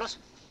 kilómetros.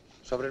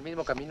 ¿Sobre el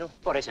mismo camino?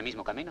 Por ese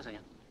mismo camino,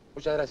 señor.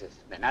 Muchas gracias.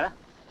 De nada.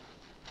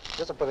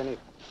 Ya se pueden ir.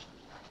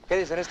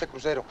 Quédense en este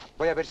crucero.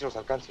 Voy a ver si los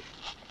alcanzo.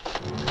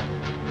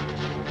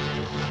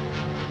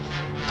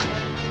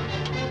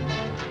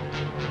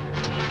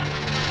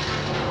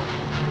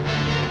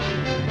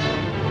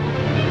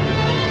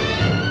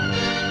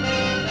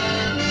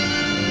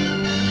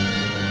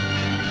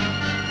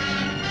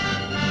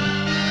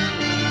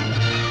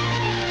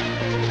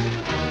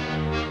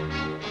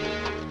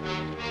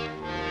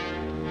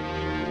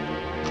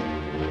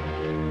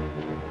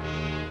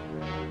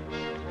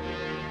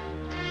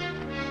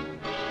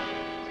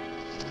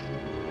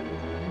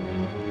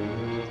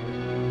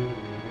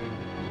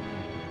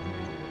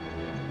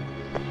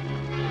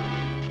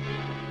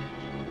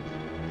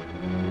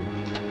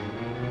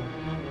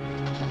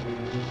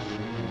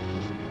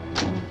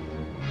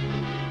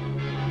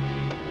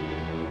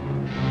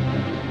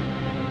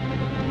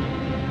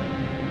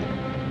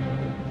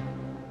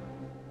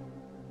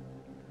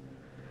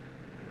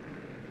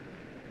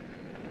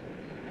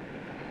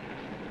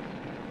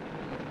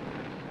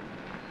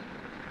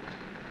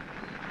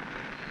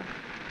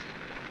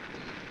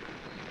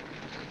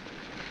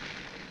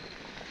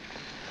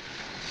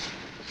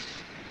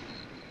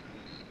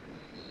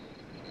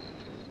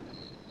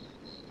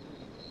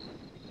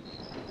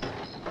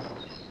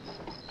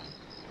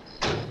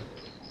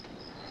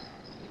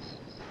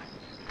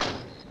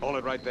 Hold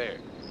it right there.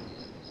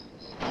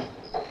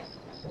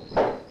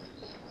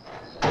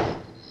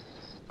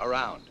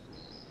 Around.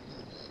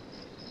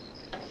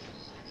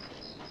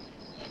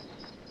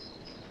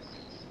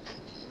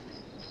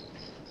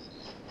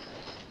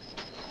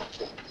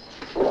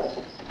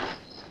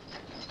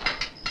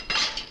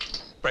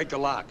 Break the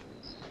lock.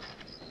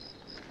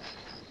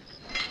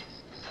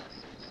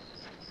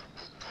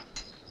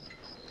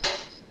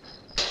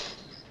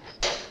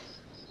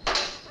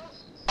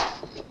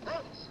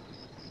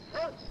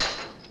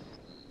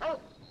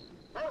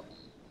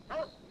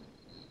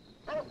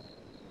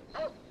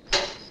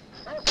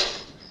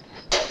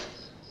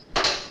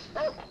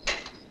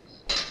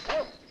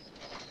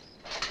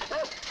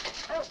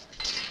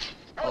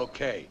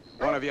 Okay,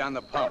 one of you on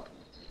the pump.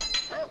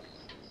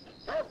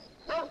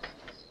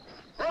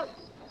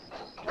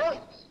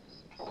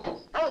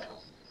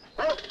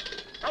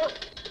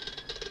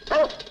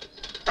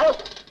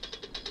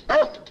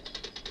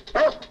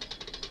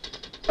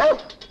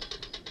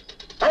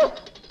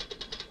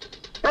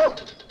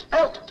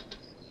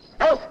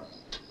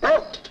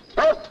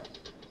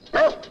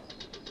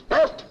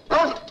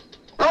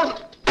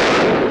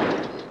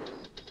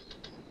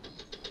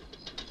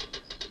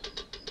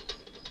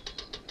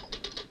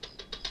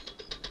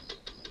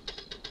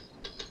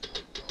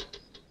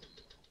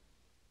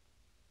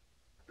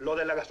 Lo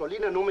de la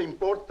gasolina no me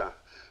importa.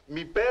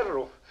 Mi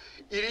perro.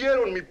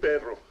 Hirieron mi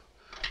perro.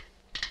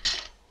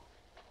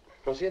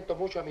 Lo siento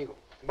mucho, amigo.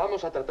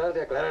 Vamos a tratar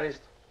de aclarar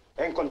esto.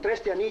 Encontré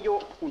este anillo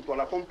junto a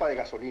la pompa de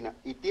gasolina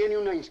y tiene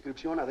una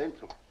inscripción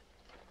adentro.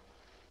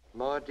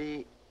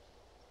 Marty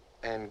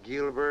and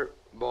Gilbert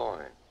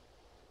Bowen.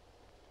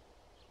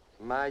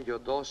 Mayo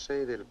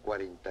 12 del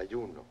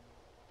 41.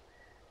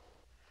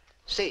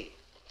 Sí,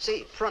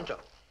 pronto.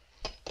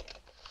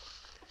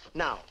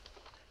 Now,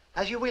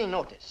 as you will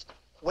notice,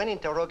 when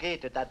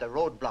interrogated at the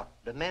roadblock,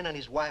 the man and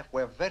his wife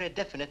were very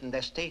definite in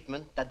their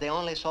statement that they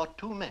only saw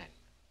two men.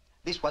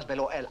 This was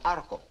below El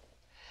Arco.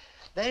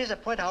 There is a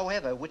point,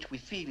 however, which we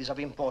feel is of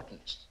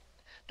importance.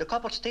 The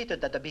couple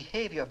stated that the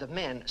behavior of the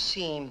men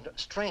seemed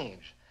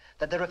strange,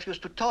 that they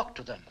refused to talk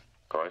to them.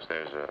 Of course,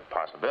 there's a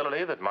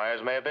possibility that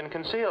Myers may have been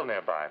concealed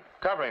nearby,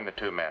 covering the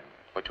two men,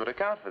 which would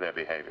account for their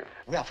behavior.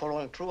 We are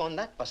following through on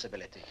that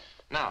possibility.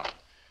 Now,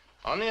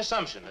 on the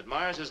assumption that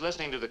Myers is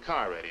listening to the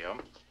car radio,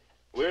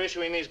 we're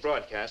issuing these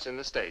broadcasts in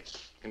the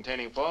States,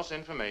 containing false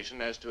information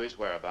as to his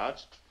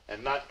whereabouts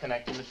and not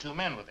connecting the two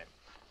men with him.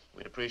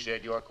 We'd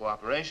appreciate your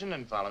cooperation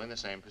in following the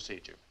same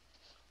procedure.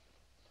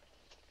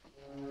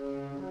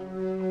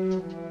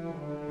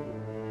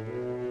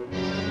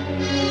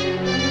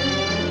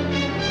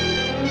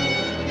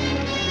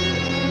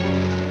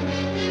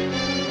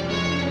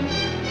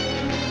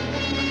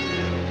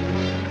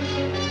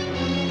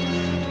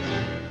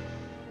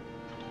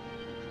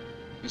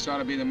 This ought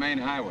to be the main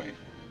highway.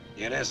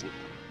 It isn't.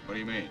 What do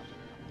you mean?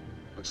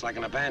 Looks like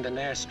an abandoned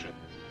airstrip.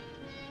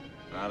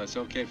 Well, it's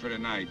okay for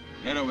tonight.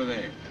 Head over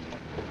there.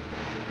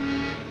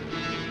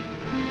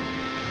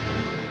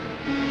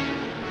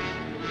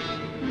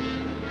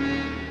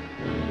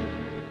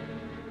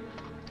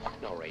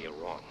 No, Ray, you're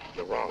wrong.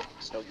 You're wrong.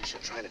 It's no use you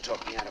trying to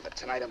talk me out of it.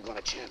 Tonight, I'm going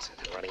to chance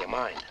it. You're out of your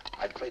mind.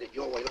 I've played it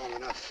your way long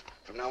enough.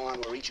 From now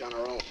on, we're each on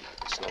our own.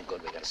 It's no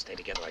good. We got to stay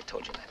together. I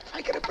told you that. If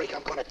I get a break,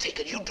 I'm going to take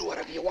it. You do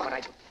whatever you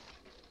want.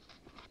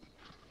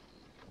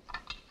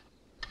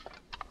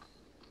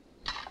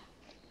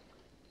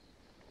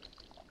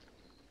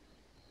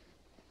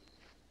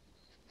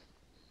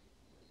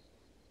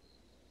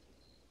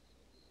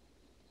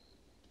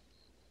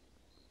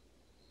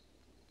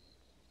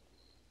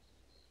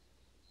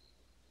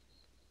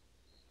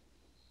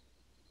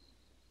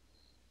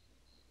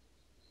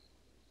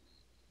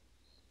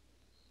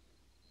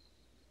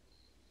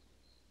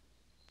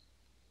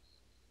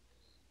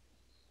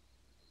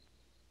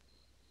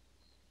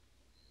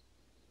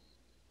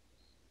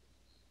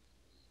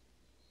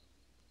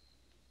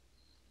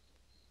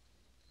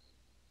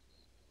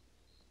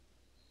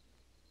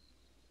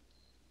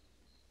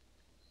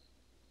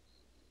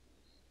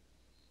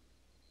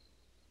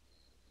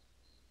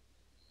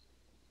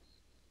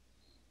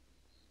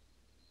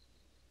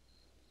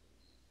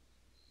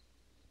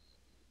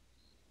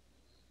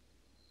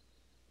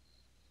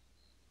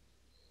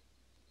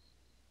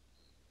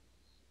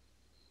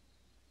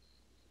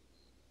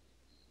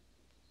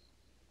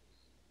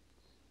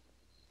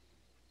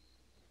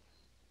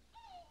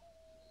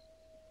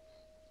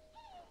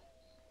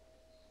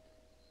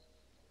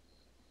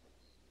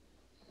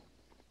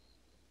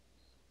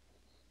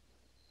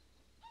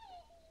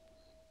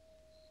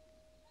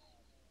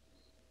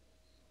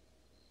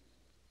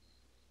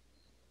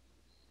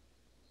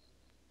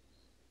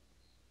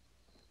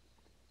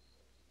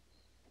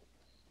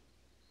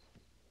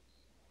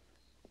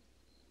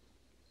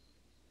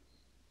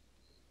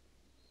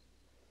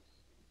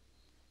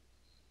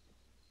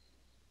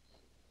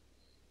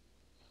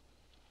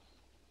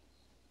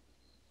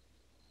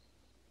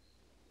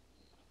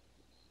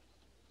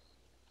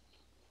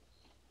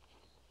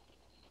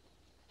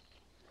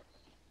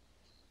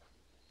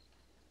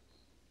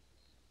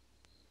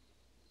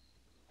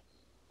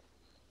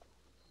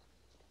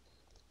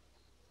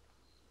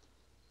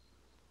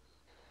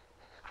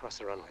 Across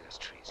the runway, those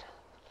trees.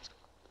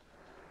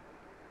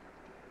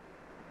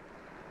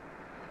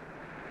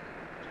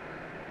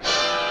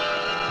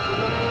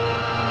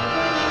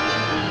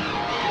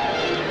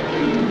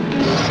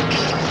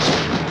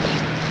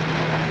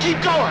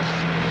 Keep going!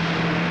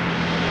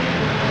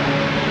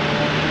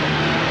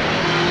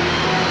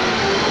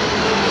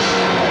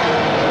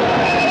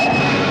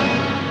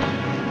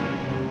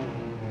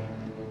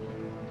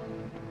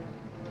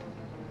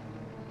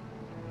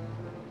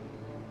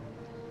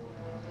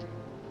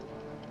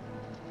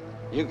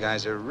 You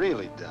guys are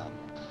really dumb.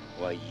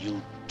 Why,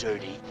 you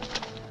dirty...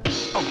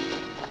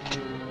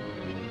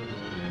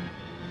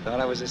 Thought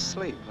I was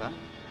asleep, huh?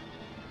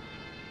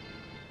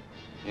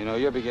 You know,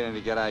 you're beginning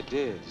to get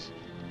ideas.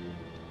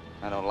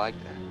 I don't like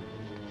that.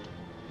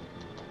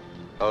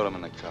 Load him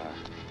in the car.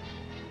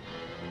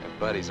 Your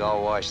buddy's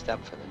all washed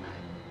up for the night.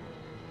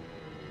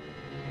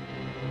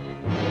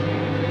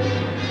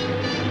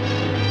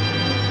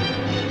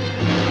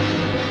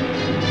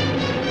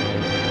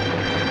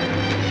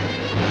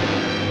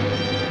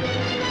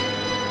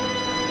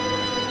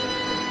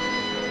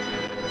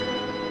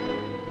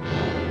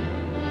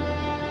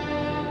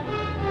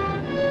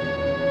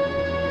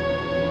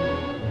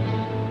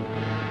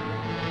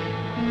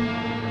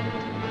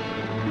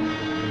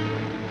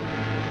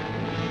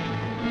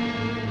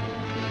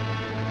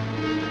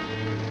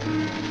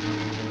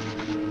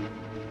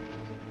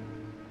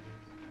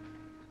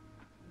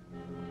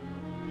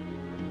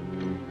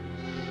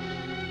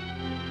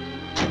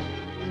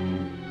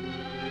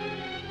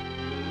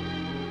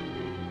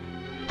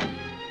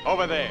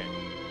 Over there.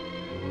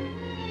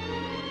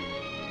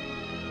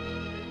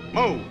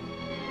 Move.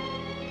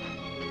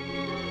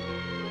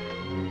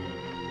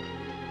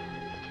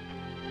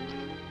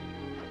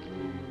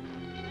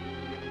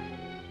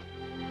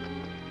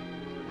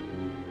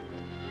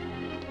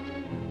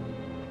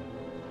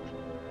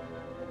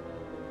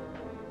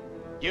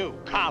 You,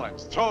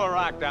 Collins, throw a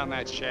rock down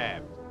that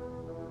shaft.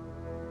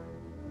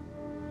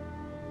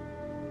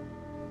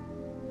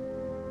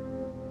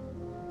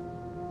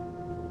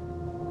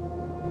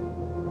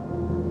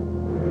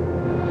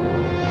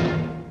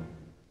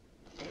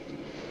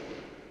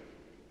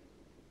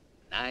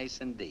 Nice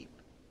and deep.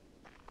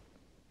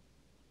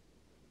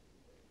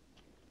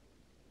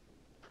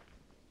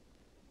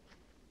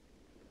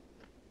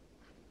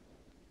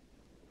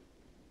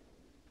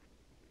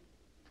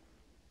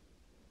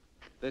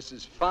 This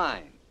is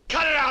fine.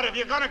 Cut it out! If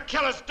you're gonna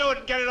kill us, do it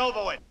and get it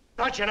over with.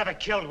 Thought you never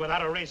killed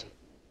without a reason.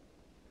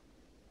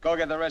 Go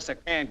get the rest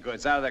of canned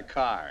goods out of the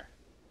car.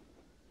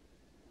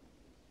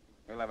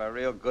 We'll have a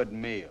real good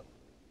meal.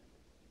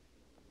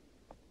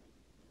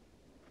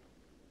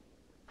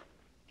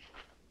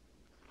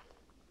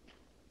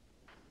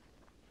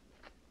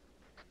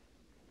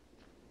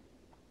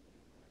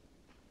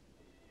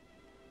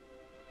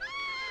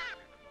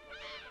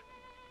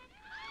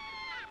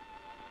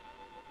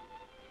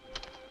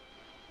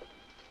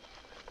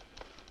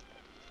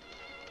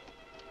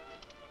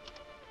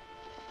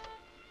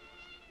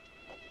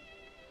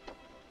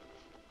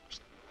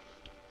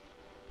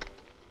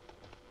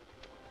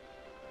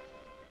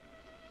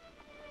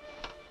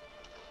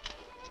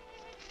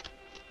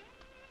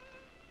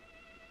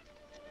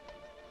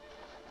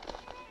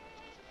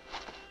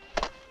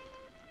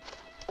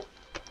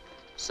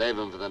 Save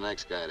him for the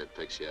next guy that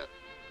picks you up.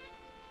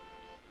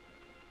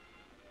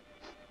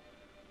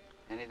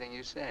 Anything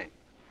you say.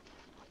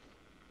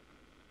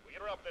 We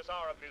interrupt this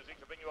hour of music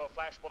to bring you a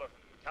flash bulletin.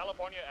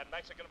 California and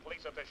Mexican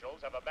police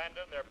officials have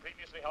abandoned their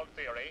previously held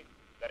theory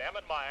that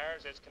Emmett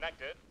Myers is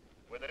connected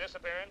with the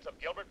disappearance of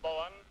Gilbert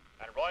Bowen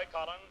and Roy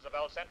Collins of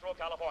El Centro,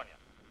 California.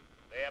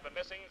 They have been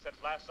missing since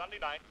last Sunday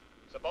night,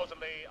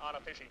 supposedly on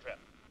a fishing trip.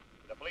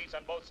 The police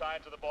on both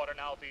sides of the border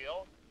now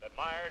feel that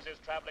Myers is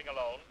traveling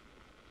alone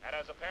and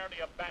has apparently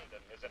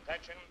abandoned his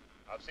intention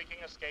of seeking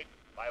escape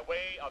by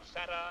way of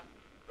Santa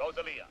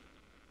Rosalia.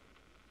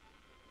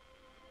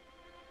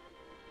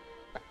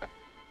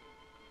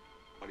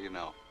 What do you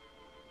know?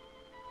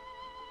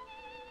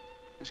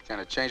 This kind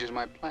of changes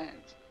my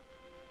plans.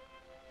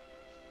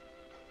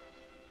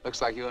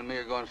 Looks like you and me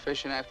are going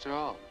fishing after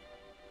all.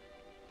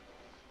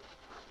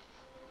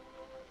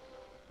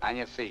 On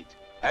your feet.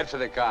 Head for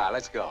the car.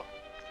 Let's go.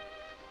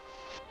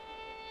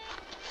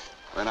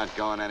 We're not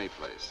going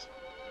anyplace.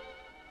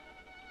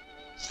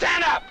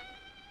 Stand up!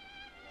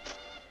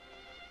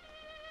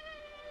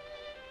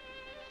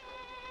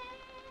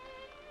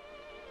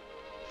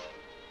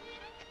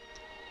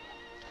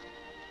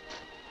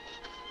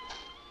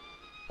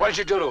 What did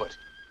you do to it?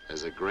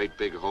 There's a great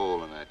big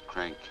hole in that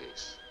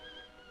crankcase.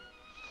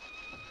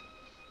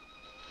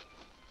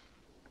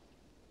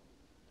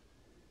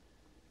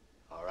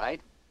 All right.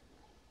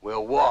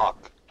 We'll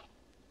walk.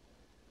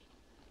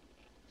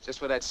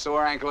 Just what that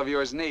sore ankle of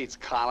yours needs,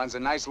 Collins. A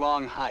nice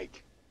long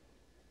hike.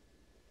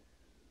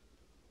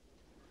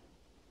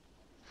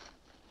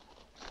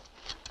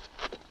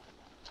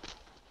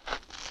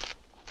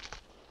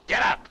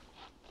 Get up!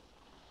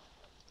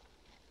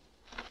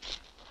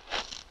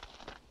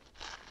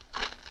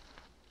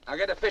 Now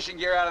get the fishing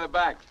gear out of the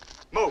back.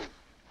 Move.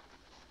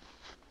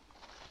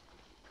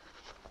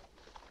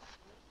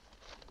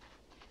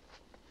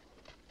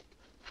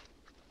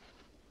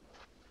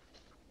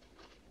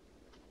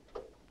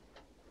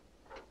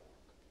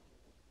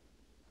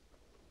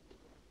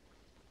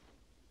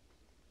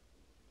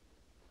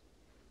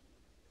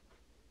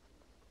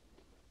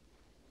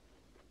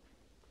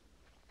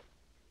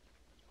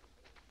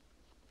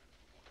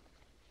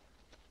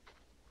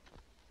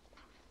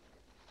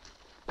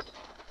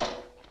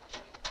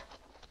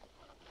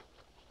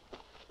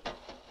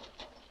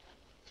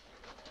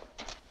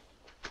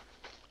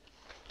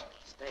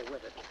 Stay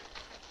with it.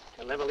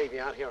 He'll never leave you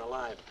out here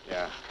alive.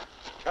 Yeah.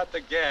 Cut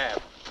the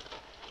gab.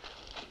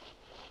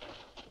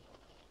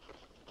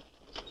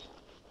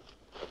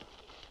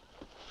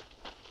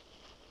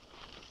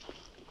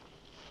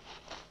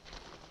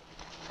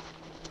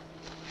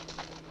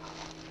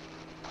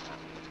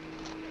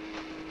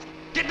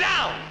 Get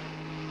down!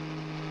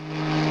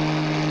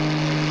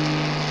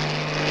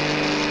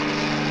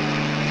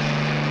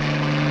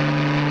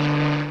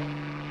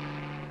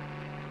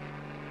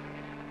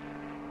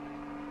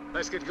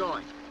 Let's get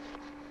going.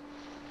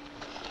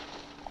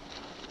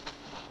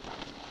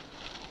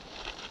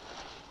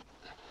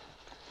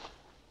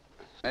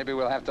 Maybe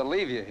we'll have to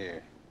leave you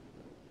here.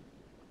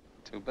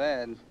 Too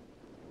bad.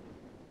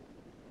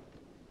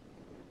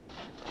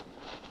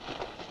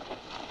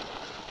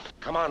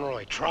 Come on,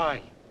 Roy,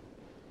 try.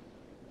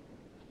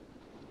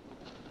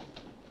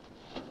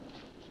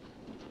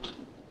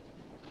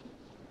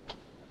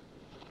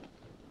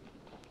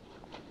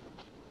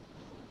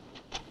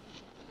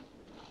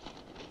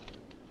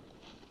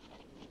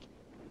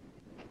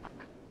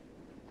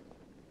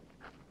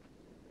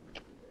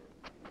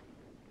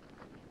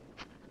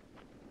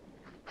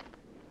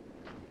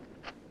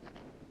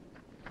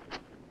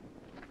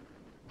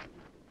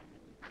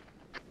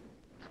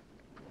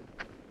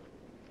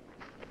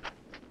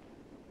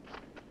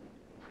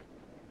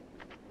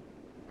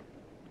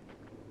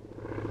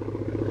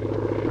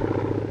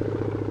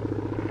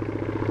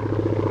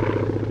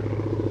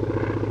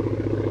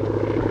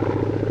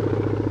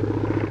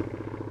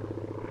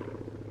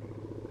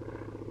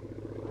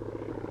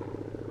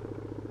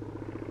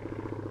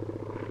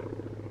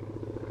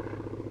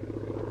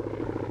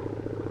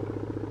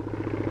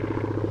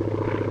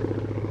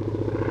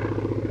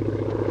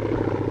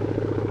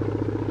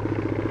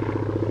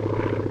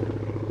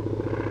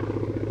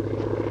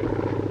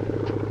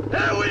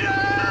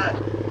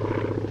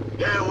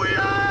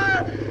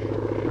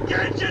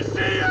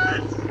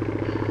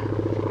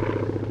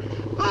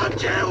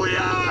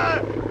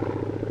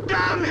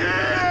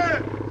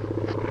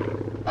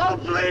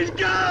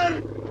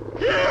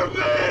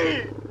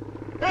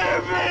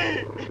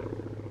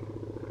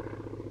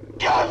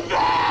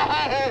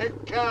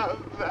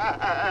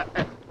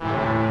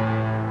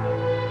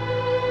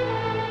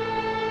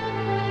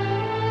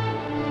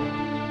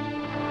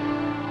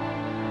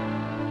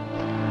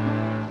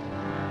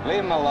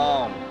 Leave him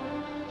alone.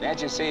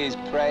 Can't you see he's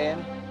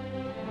praying?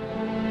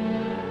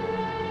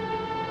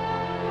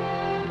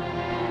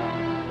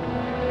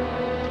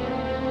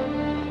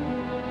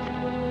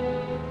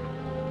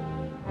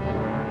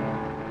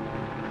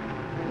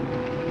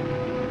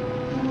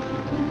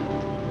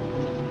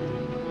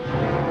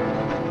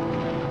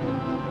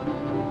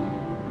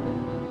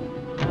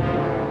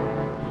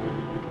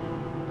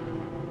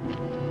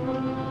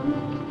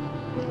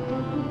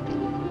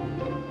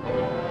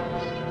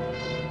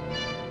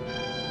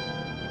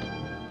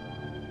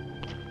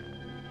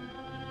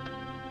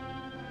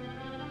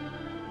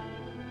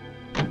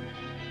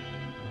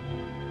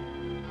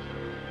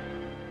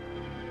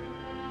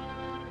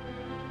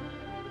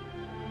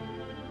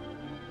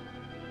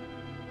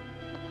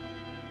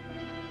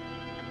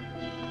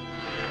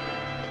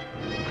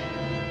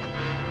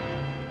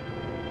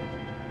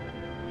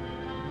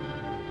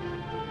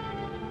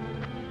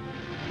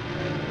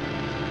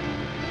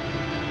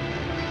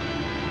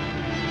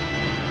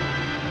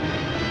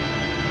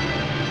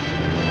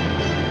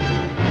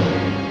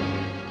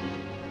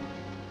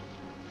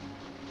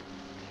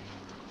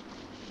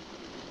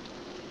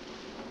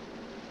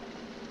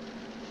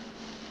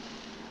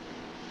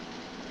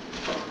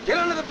 Get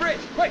under the bridge,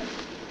 quick!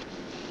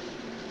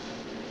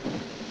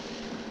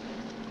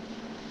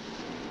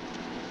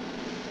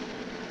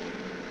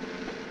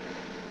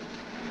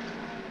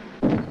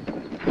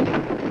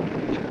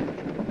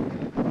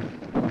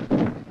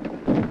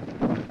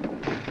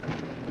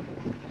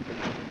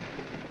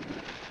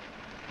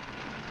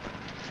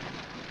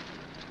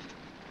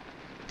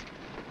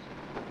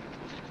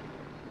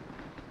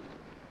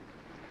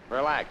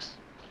 Relax.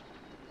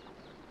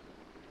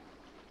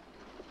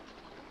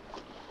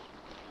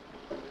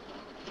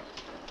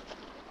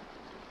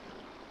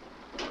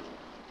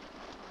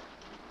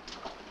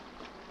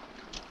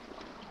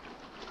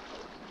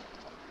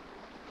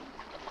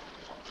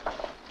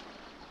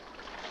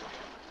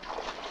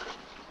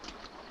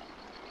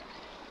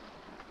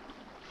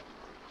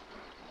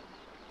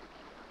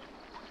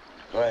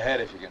 Go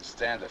ahead if you can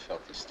stand the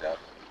filthy stuff.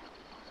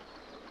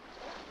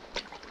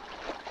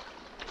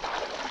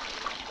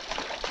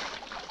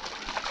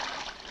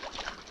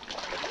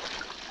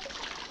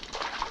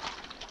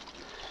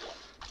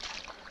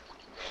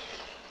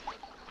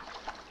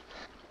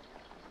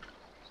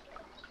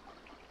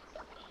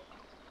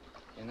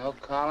 You know,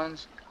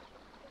 Collins,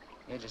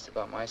 you're just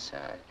about my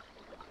size.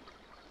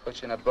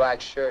 Put you in a black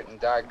shirt and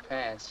dark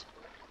pants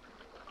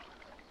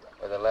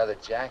with a leather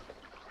jacket.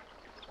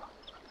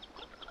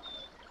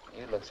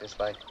 You look just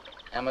like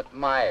Emmett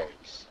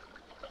Myers,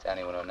 to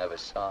anyone who never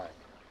saw him.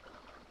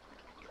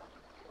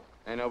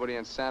 Ain't nobody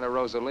in Santa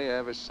Rosalia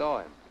ever saw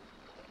him.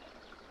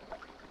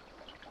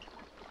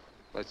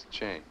 Let's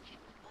change.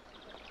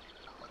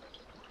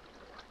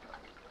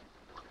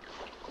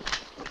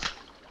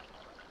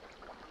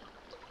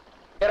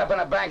 Get up in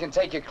a bank and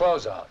take your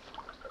clothes off.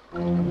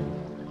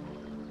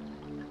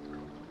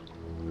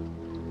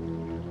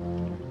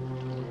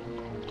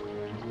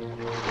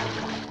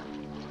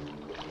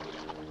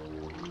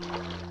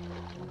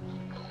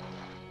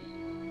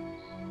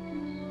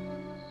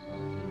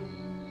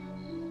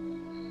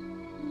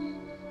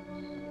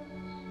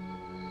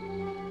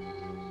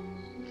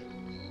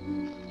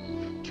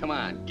 Come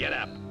on, get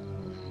up.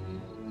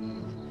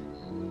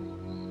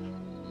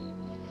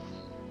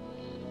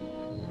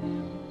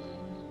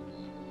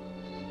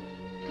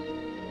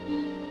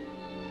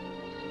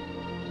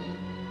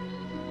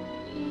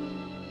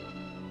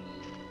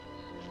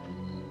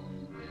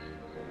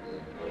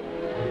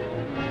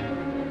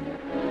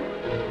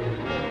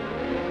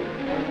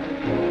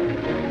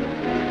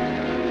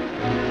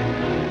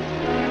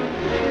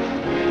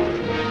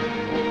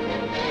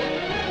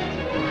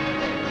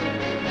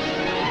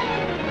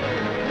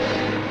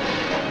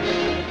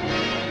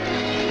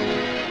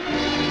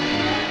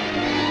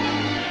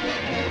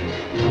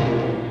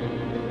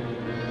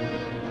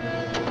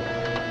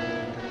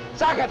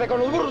 ¡Sácate con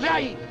los burros de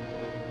ahí!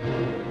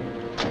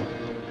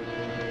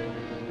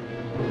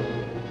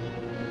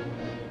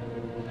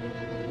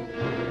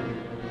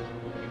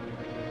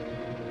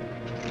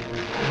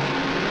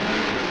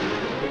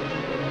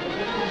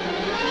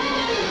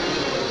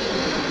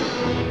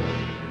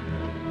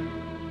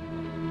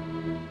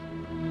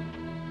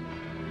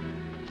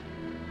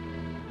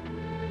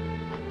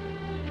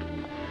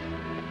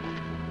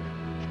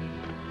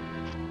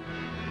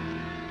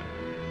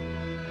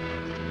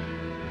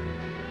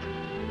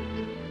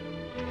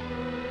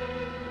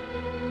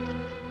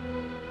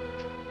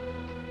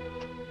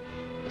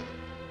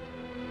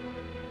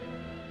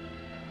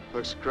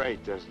 Looks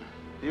great, doesn't it?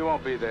 You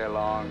won't be there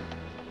long.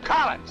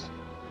 Collins!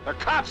 There are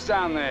cops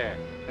down there.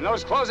 In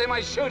those clothes, they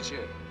might shoot you.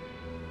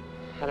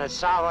 That'd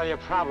solve all your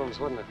problems,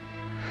 wouldn't it?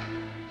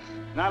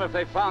 Not if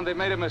they found they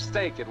made a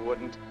mistake, it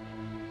wouldn't.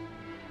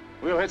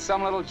 We'll hit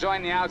some little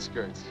joint in the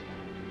outskirts.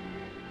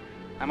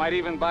 I might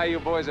even buy you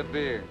boys a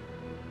beer.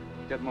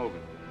 Get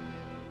moving.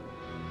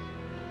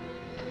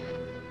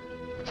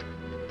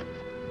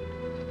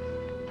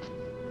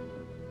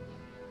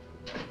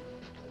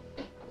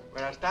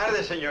 Buenas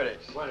tardes,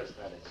 señores. Buenas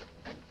tardes.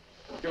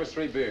 Give us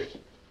 3 beers.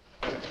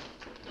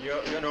 Yo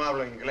no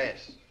hablo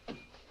inglés.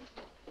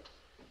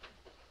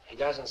 He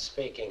doesn't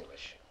speak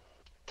English.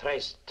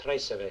 Tres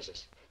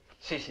cervezas.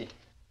 Sí, sí.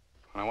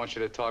 When I want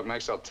you to talk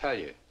next, I'll tell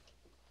you.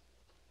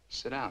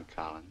 Sit down,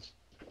 Collins.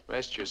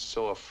 Rest your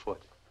sore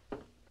foot.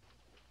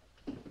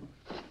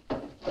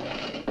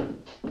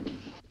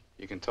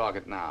 You can talk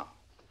it now.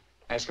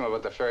 Ask him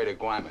about the ferry to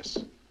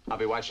Guaymas. I'll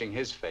be watching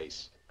his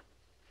face.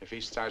 If he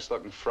starts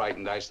looking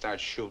frightened, I start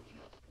shooting.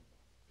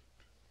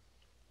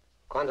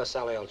 ¿Cuándo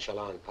sale el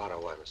chalán para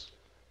Guaymas?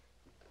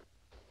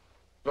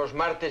 Los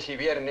martes y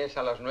viernes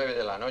a las 9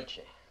 de la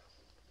noche.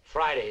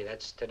 Friday,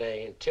 that's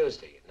today, and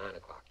Tuesday at 9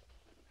 o'clock.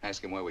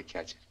 Ask him where we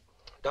catch it.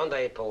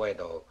 ¿Dónde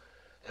puedo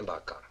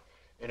embarcar?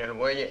 En el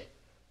muelle.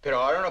 Pero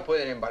ahora no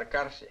pueden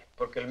embarcarse,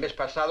 porque el mes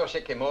pasado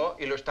se quemó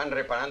y lo están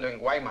reparando en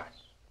Guaymas.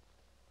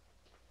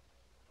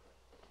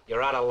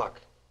 You're out of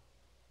luck.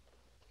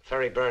 The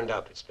ferry burned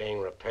up. It's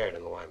being repaired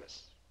in the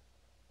Guaymas.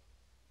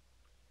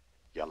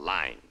 You're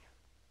lying.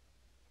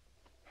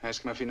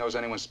 Ask him if he knows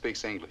anyone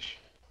speaks English.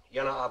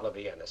 Yo no hablo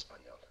bien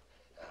español.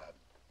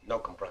 No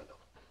comprendo.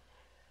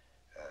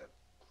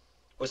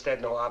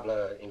 Usted no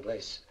habla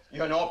inglés.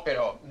 Yo no,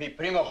 pero mi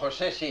primo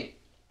José sí.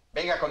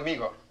 Venga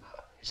conmigo.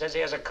 He says he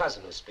has a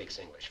cousin who speaks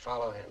English.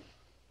 Follow him.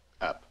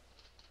 Up.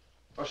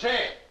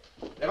 José,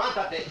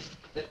 levántate.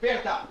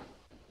 Despierta.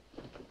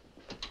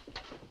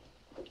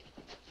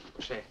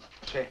 José,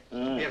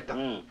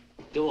 despierta.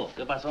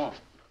 ¿Qué pasó?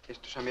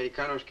 Estos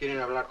americanos quieren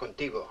hablar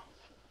contigo.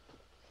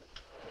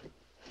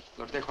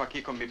 Los dejo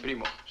aquí con mi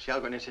primo. Si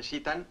algo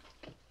necesitan,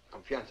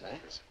 confianza,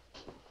 ¿eh?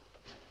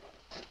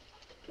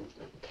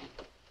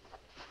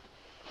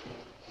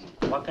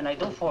 What can I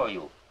do for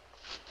you?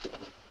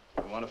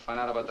 We want to find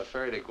out about the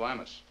ferry to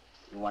Guaymas.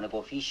 You want to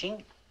go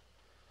fishing?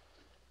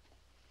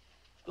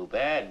 Too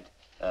bad.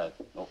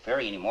 No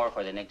ferry anymore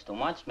for the next 2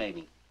 months,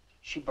 maybe.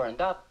 She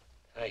burned up.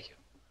 Thank you.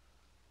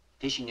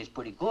 Fishing is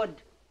pretty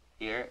good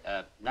here.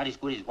 Not as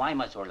good as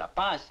Guaymas or La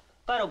Paz,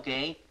 but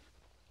okay.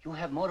 You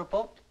have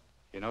motorboat?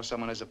 You know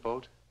someone has a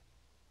boat?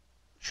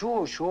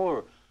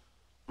 Sure.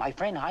 My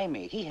friend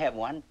Jaime, he have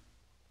one.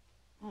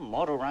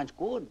 Motor runs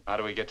good. How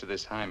do we get to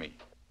this Jaime?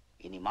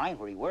 In the mine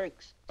where he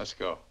works. Let's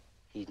go.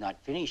 He's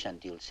not finished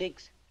until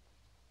 6.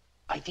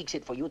 I fix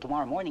it for you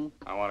tomorrow morning.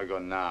 I want to go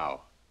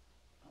now.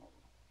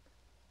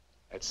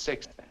 At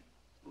 6, then.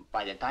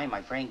 By the time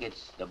my friend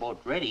gets the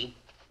boat ready,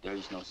 there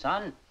is no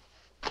sun.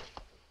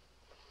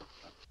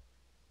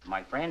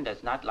 My friend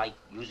does not like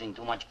using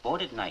too much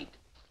boat at night.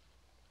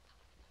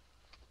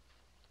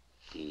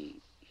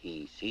 He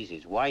sees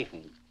his wife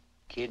and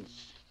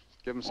kids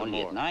Give him some only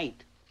more. at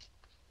night.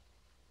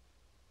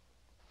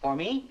 For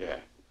me? Yeah.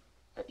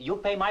 You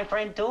pay my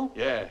friend too?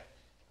 Yeah.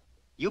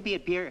 You be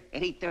at pier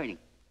at 8:30.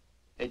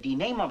 The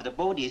name of the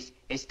boat is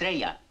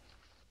Estrella.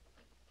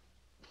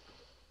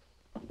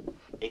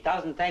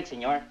 1,000 thanks,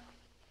 senor.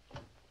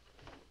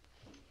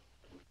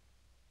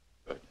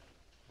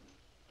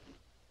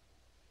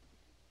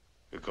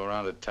 We'll go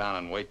around the town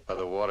and wait by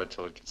the water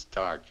till it gets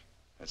dark.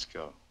 Let's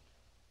go.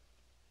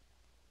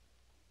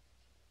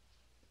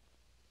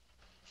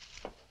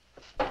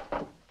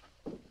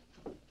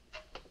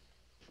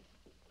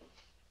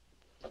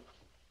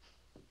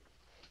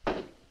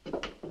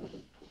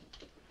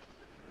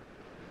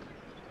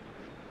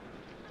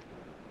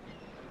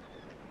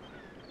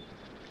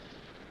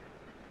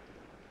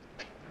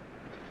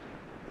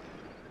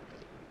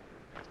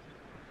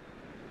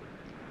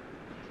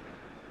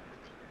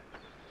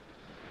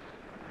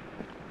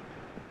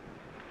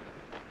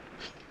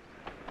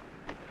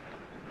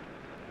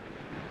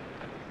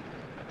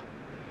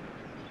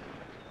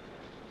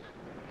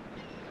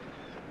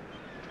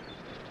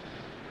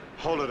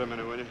 Hold it a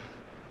minute, will you?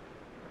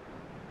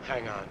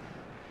 Hang on.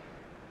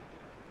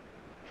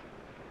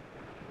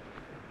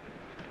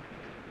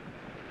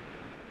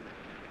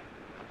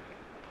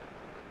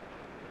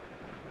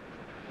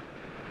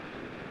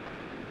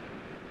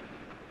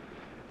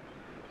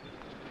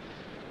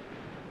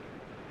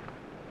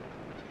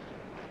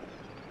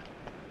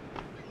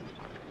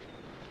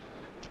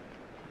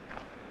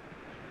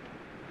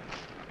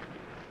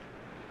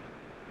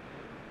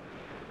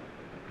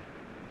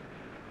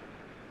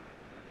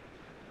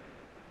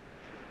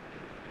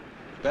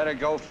 Better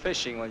go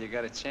fishing when you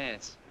got a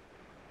chance.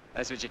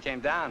 That's what you came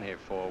down here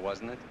for,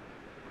 wasn't it?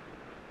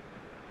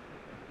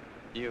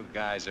 You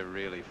guys are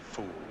really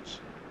fools.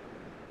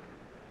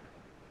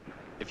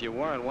 If you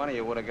weren't, one of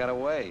you would have got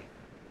away.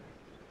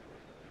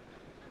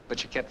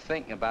 But you kept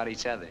thinking about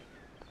each other,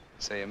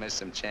 so you missed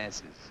some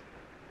chances.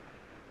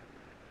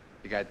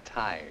 You got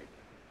tired.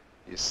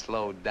 You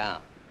slowed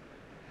down.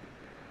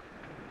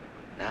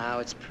 Now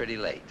it's pretty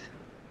late.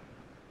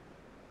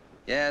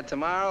 Yeah,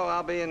 tomorrow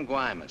I'll be in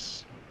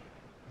Guaymas.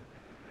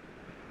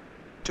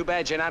 Too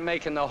bad you're not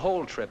making the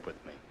whole trip with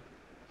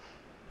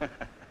me.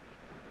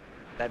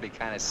 That'd be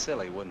kind of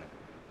silly, wouldn't it?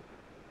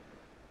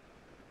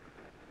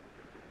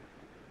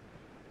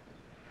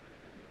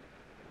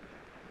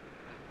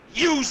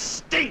 You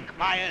stink,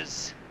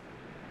 Myers.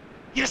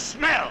 You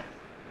smell,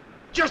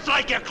 just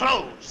like your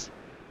clothes.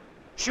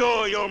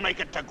 Sure, you'll make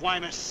it to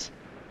Guaymas,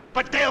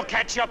 but they'll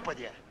catch up with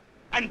you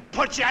and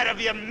put you out of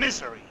your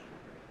misery.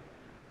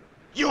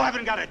 You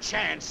haven't got a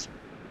chance.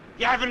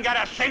 You haven't got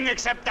a thing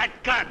except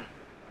that gun.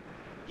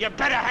 You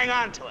better hang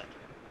on to it,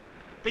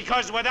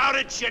 because without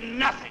it, you're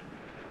nothing.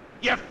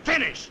 You're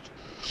finished.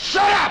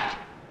 Shut up!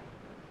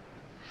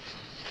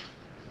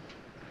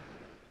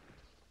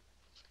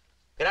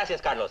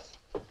 Gracias, Carlos.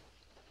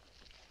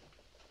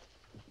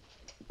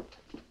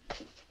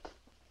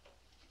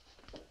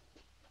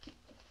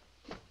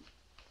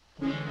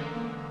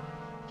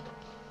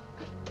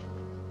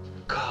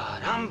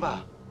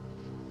 Caramba.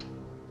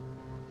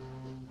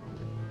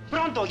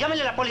 Pronto,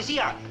 llámenle a la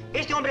policía.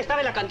 Este hombre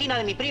estaba en la cantina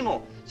de mi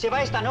primo. Se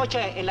va esta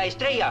noche en la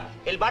Estrella,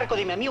 el barco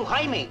de mi amigo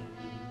Jaime.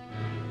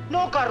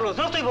 No, Carlos,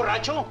 no estoy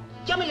borracho.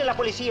 Llámenle a la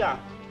policía.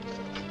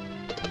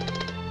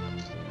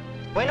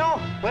 Bueno,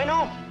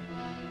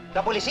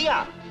 la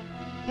policía.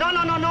 No,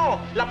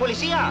 la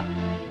policía.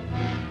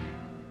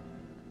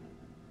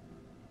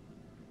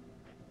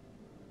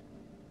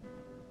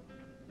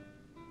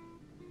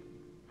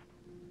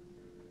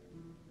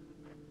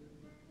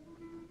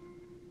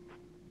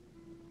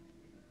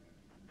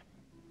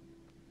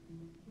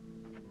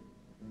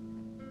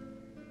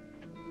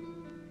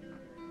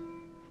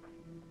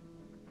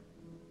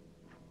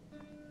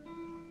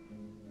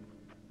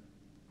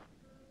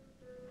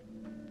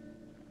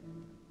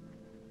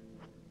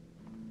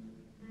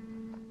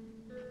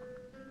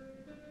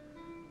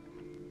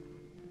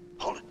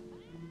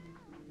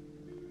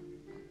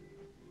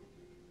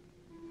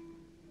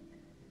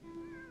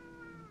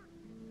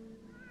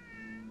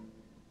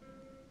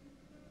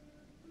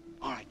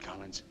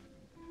 Collins.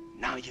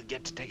 Now you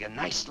get to take a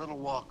nice little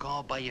walk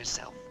all by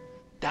yourself.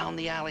 Down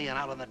the alley and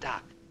out on the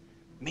dock.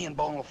 Me and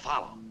Bowen will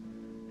follow.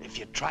 If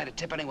you try to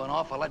tip anyone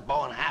off, I'll let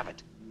Bowen have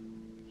it.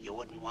 You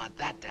wouldn't want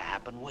that to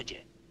happen, would you?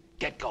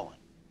 Get going.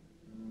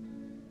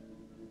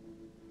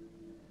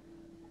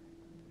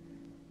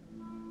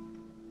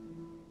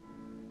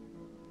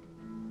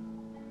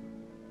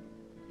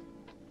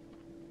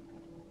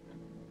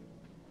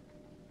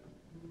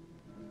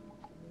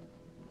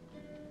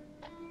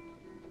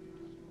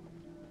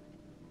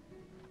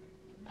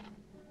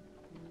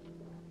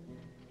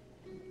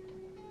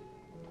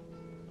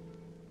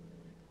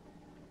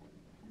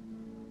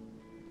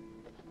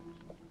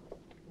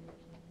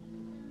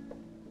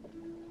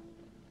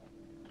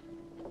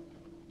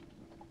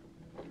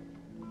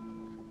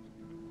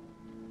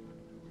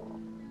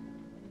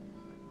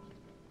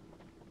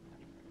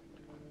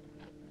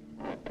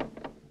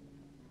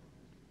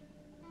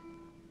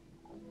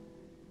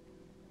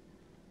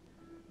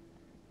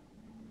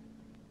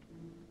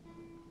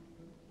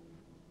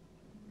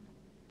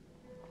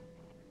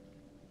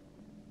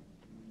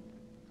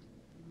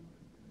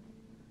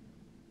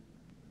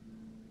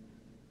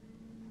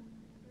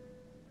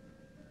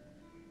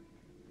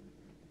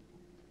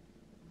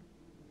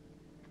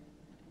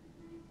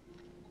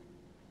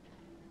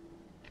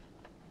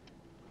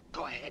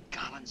 ahead,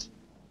 Collins.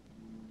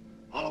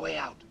 All the way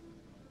out.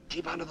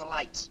 Keep under the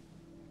lights.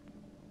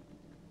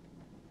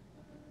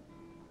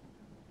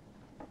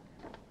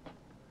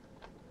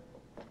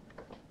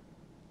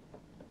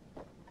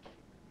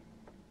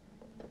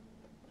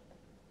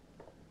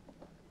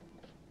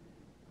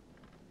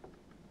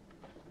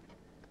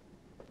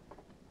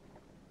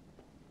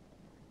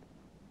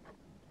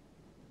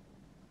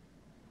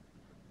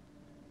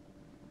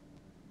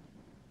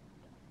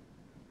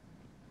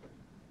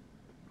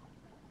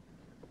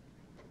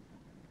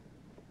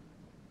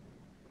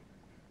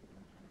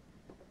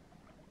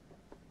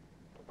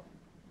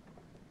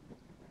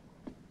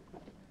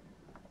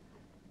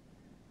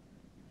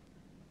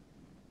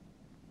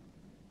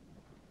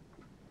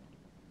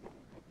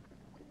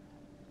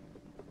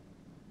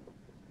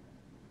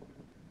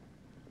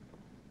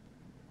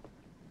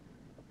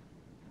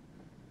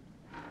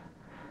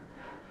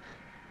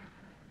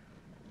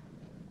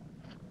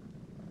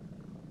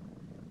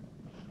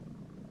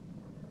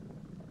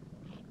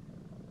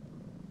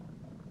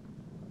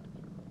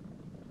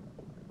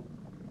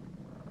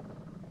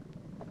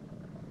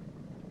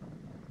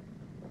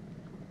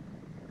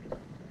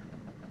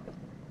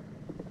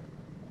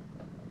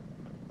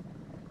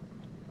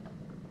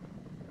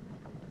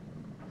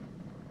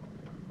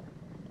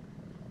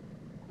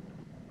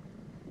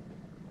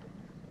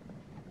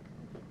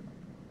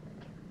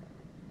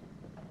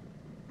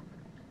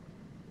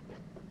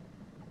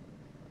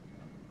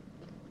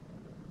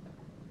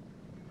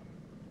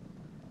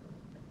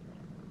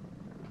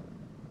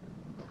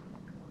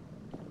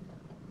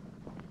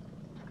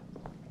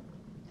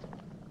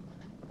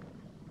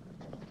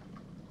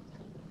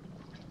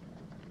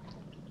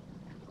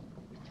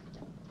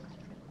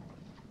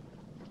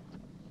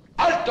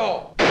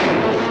 ¡Alto! ¡Alto!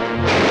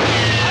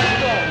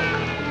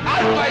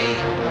 ¡Alto ahí!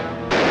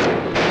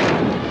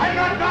 I'm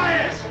not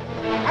biased!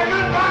 I'm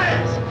not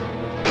biased!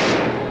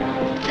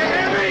 You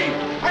hear me?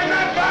 I'm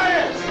not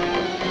biased!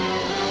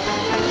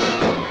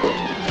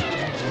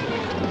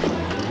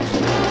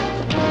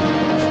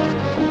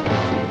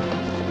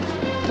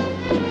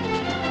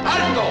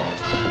 ¡Alto!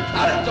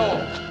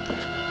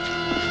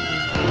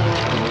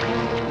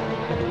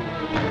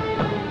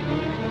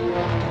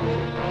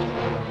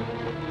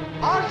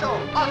 ¡Alto!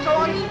 ¡Alto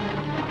ahí!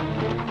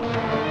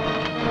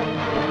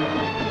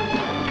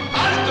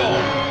 ¡Alto!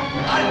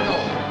 ¡Alto!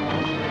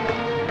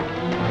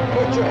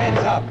 Put your hands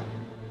up.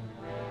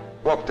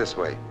 Walk this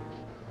way.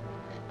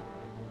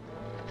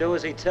 Do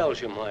as he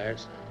tells you,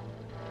 Myers.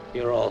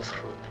 You're all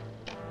through.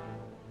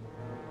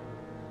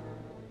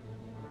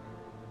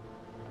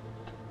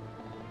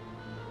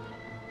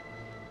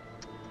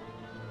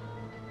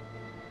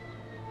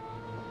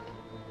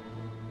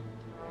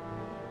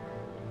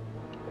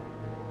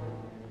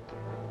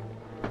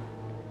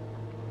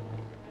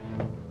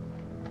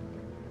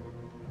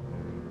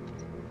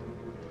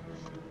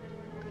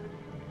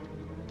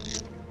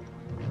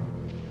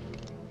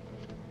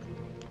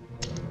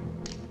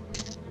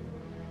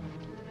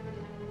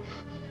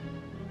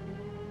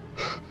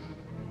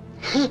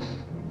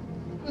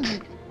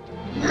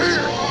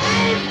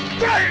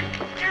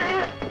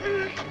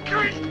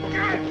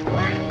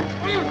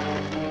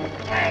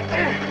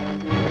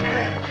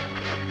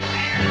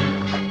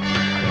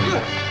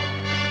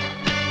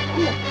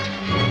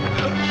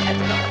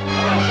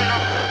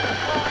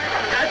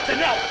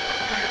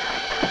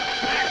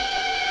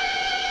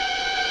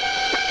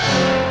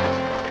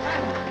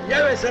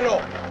 Lléveselo.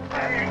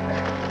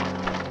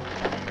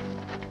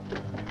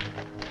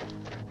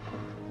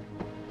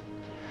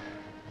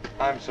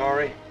 I'm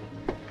sorry.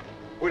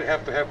 We'll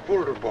have to have full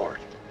report.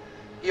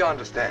 You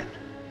understand?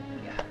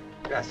 Yeah.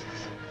 Gracias.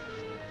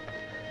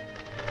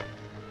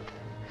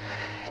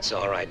 It's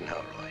all right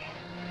now, Roy.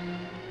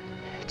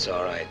 It's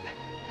all right.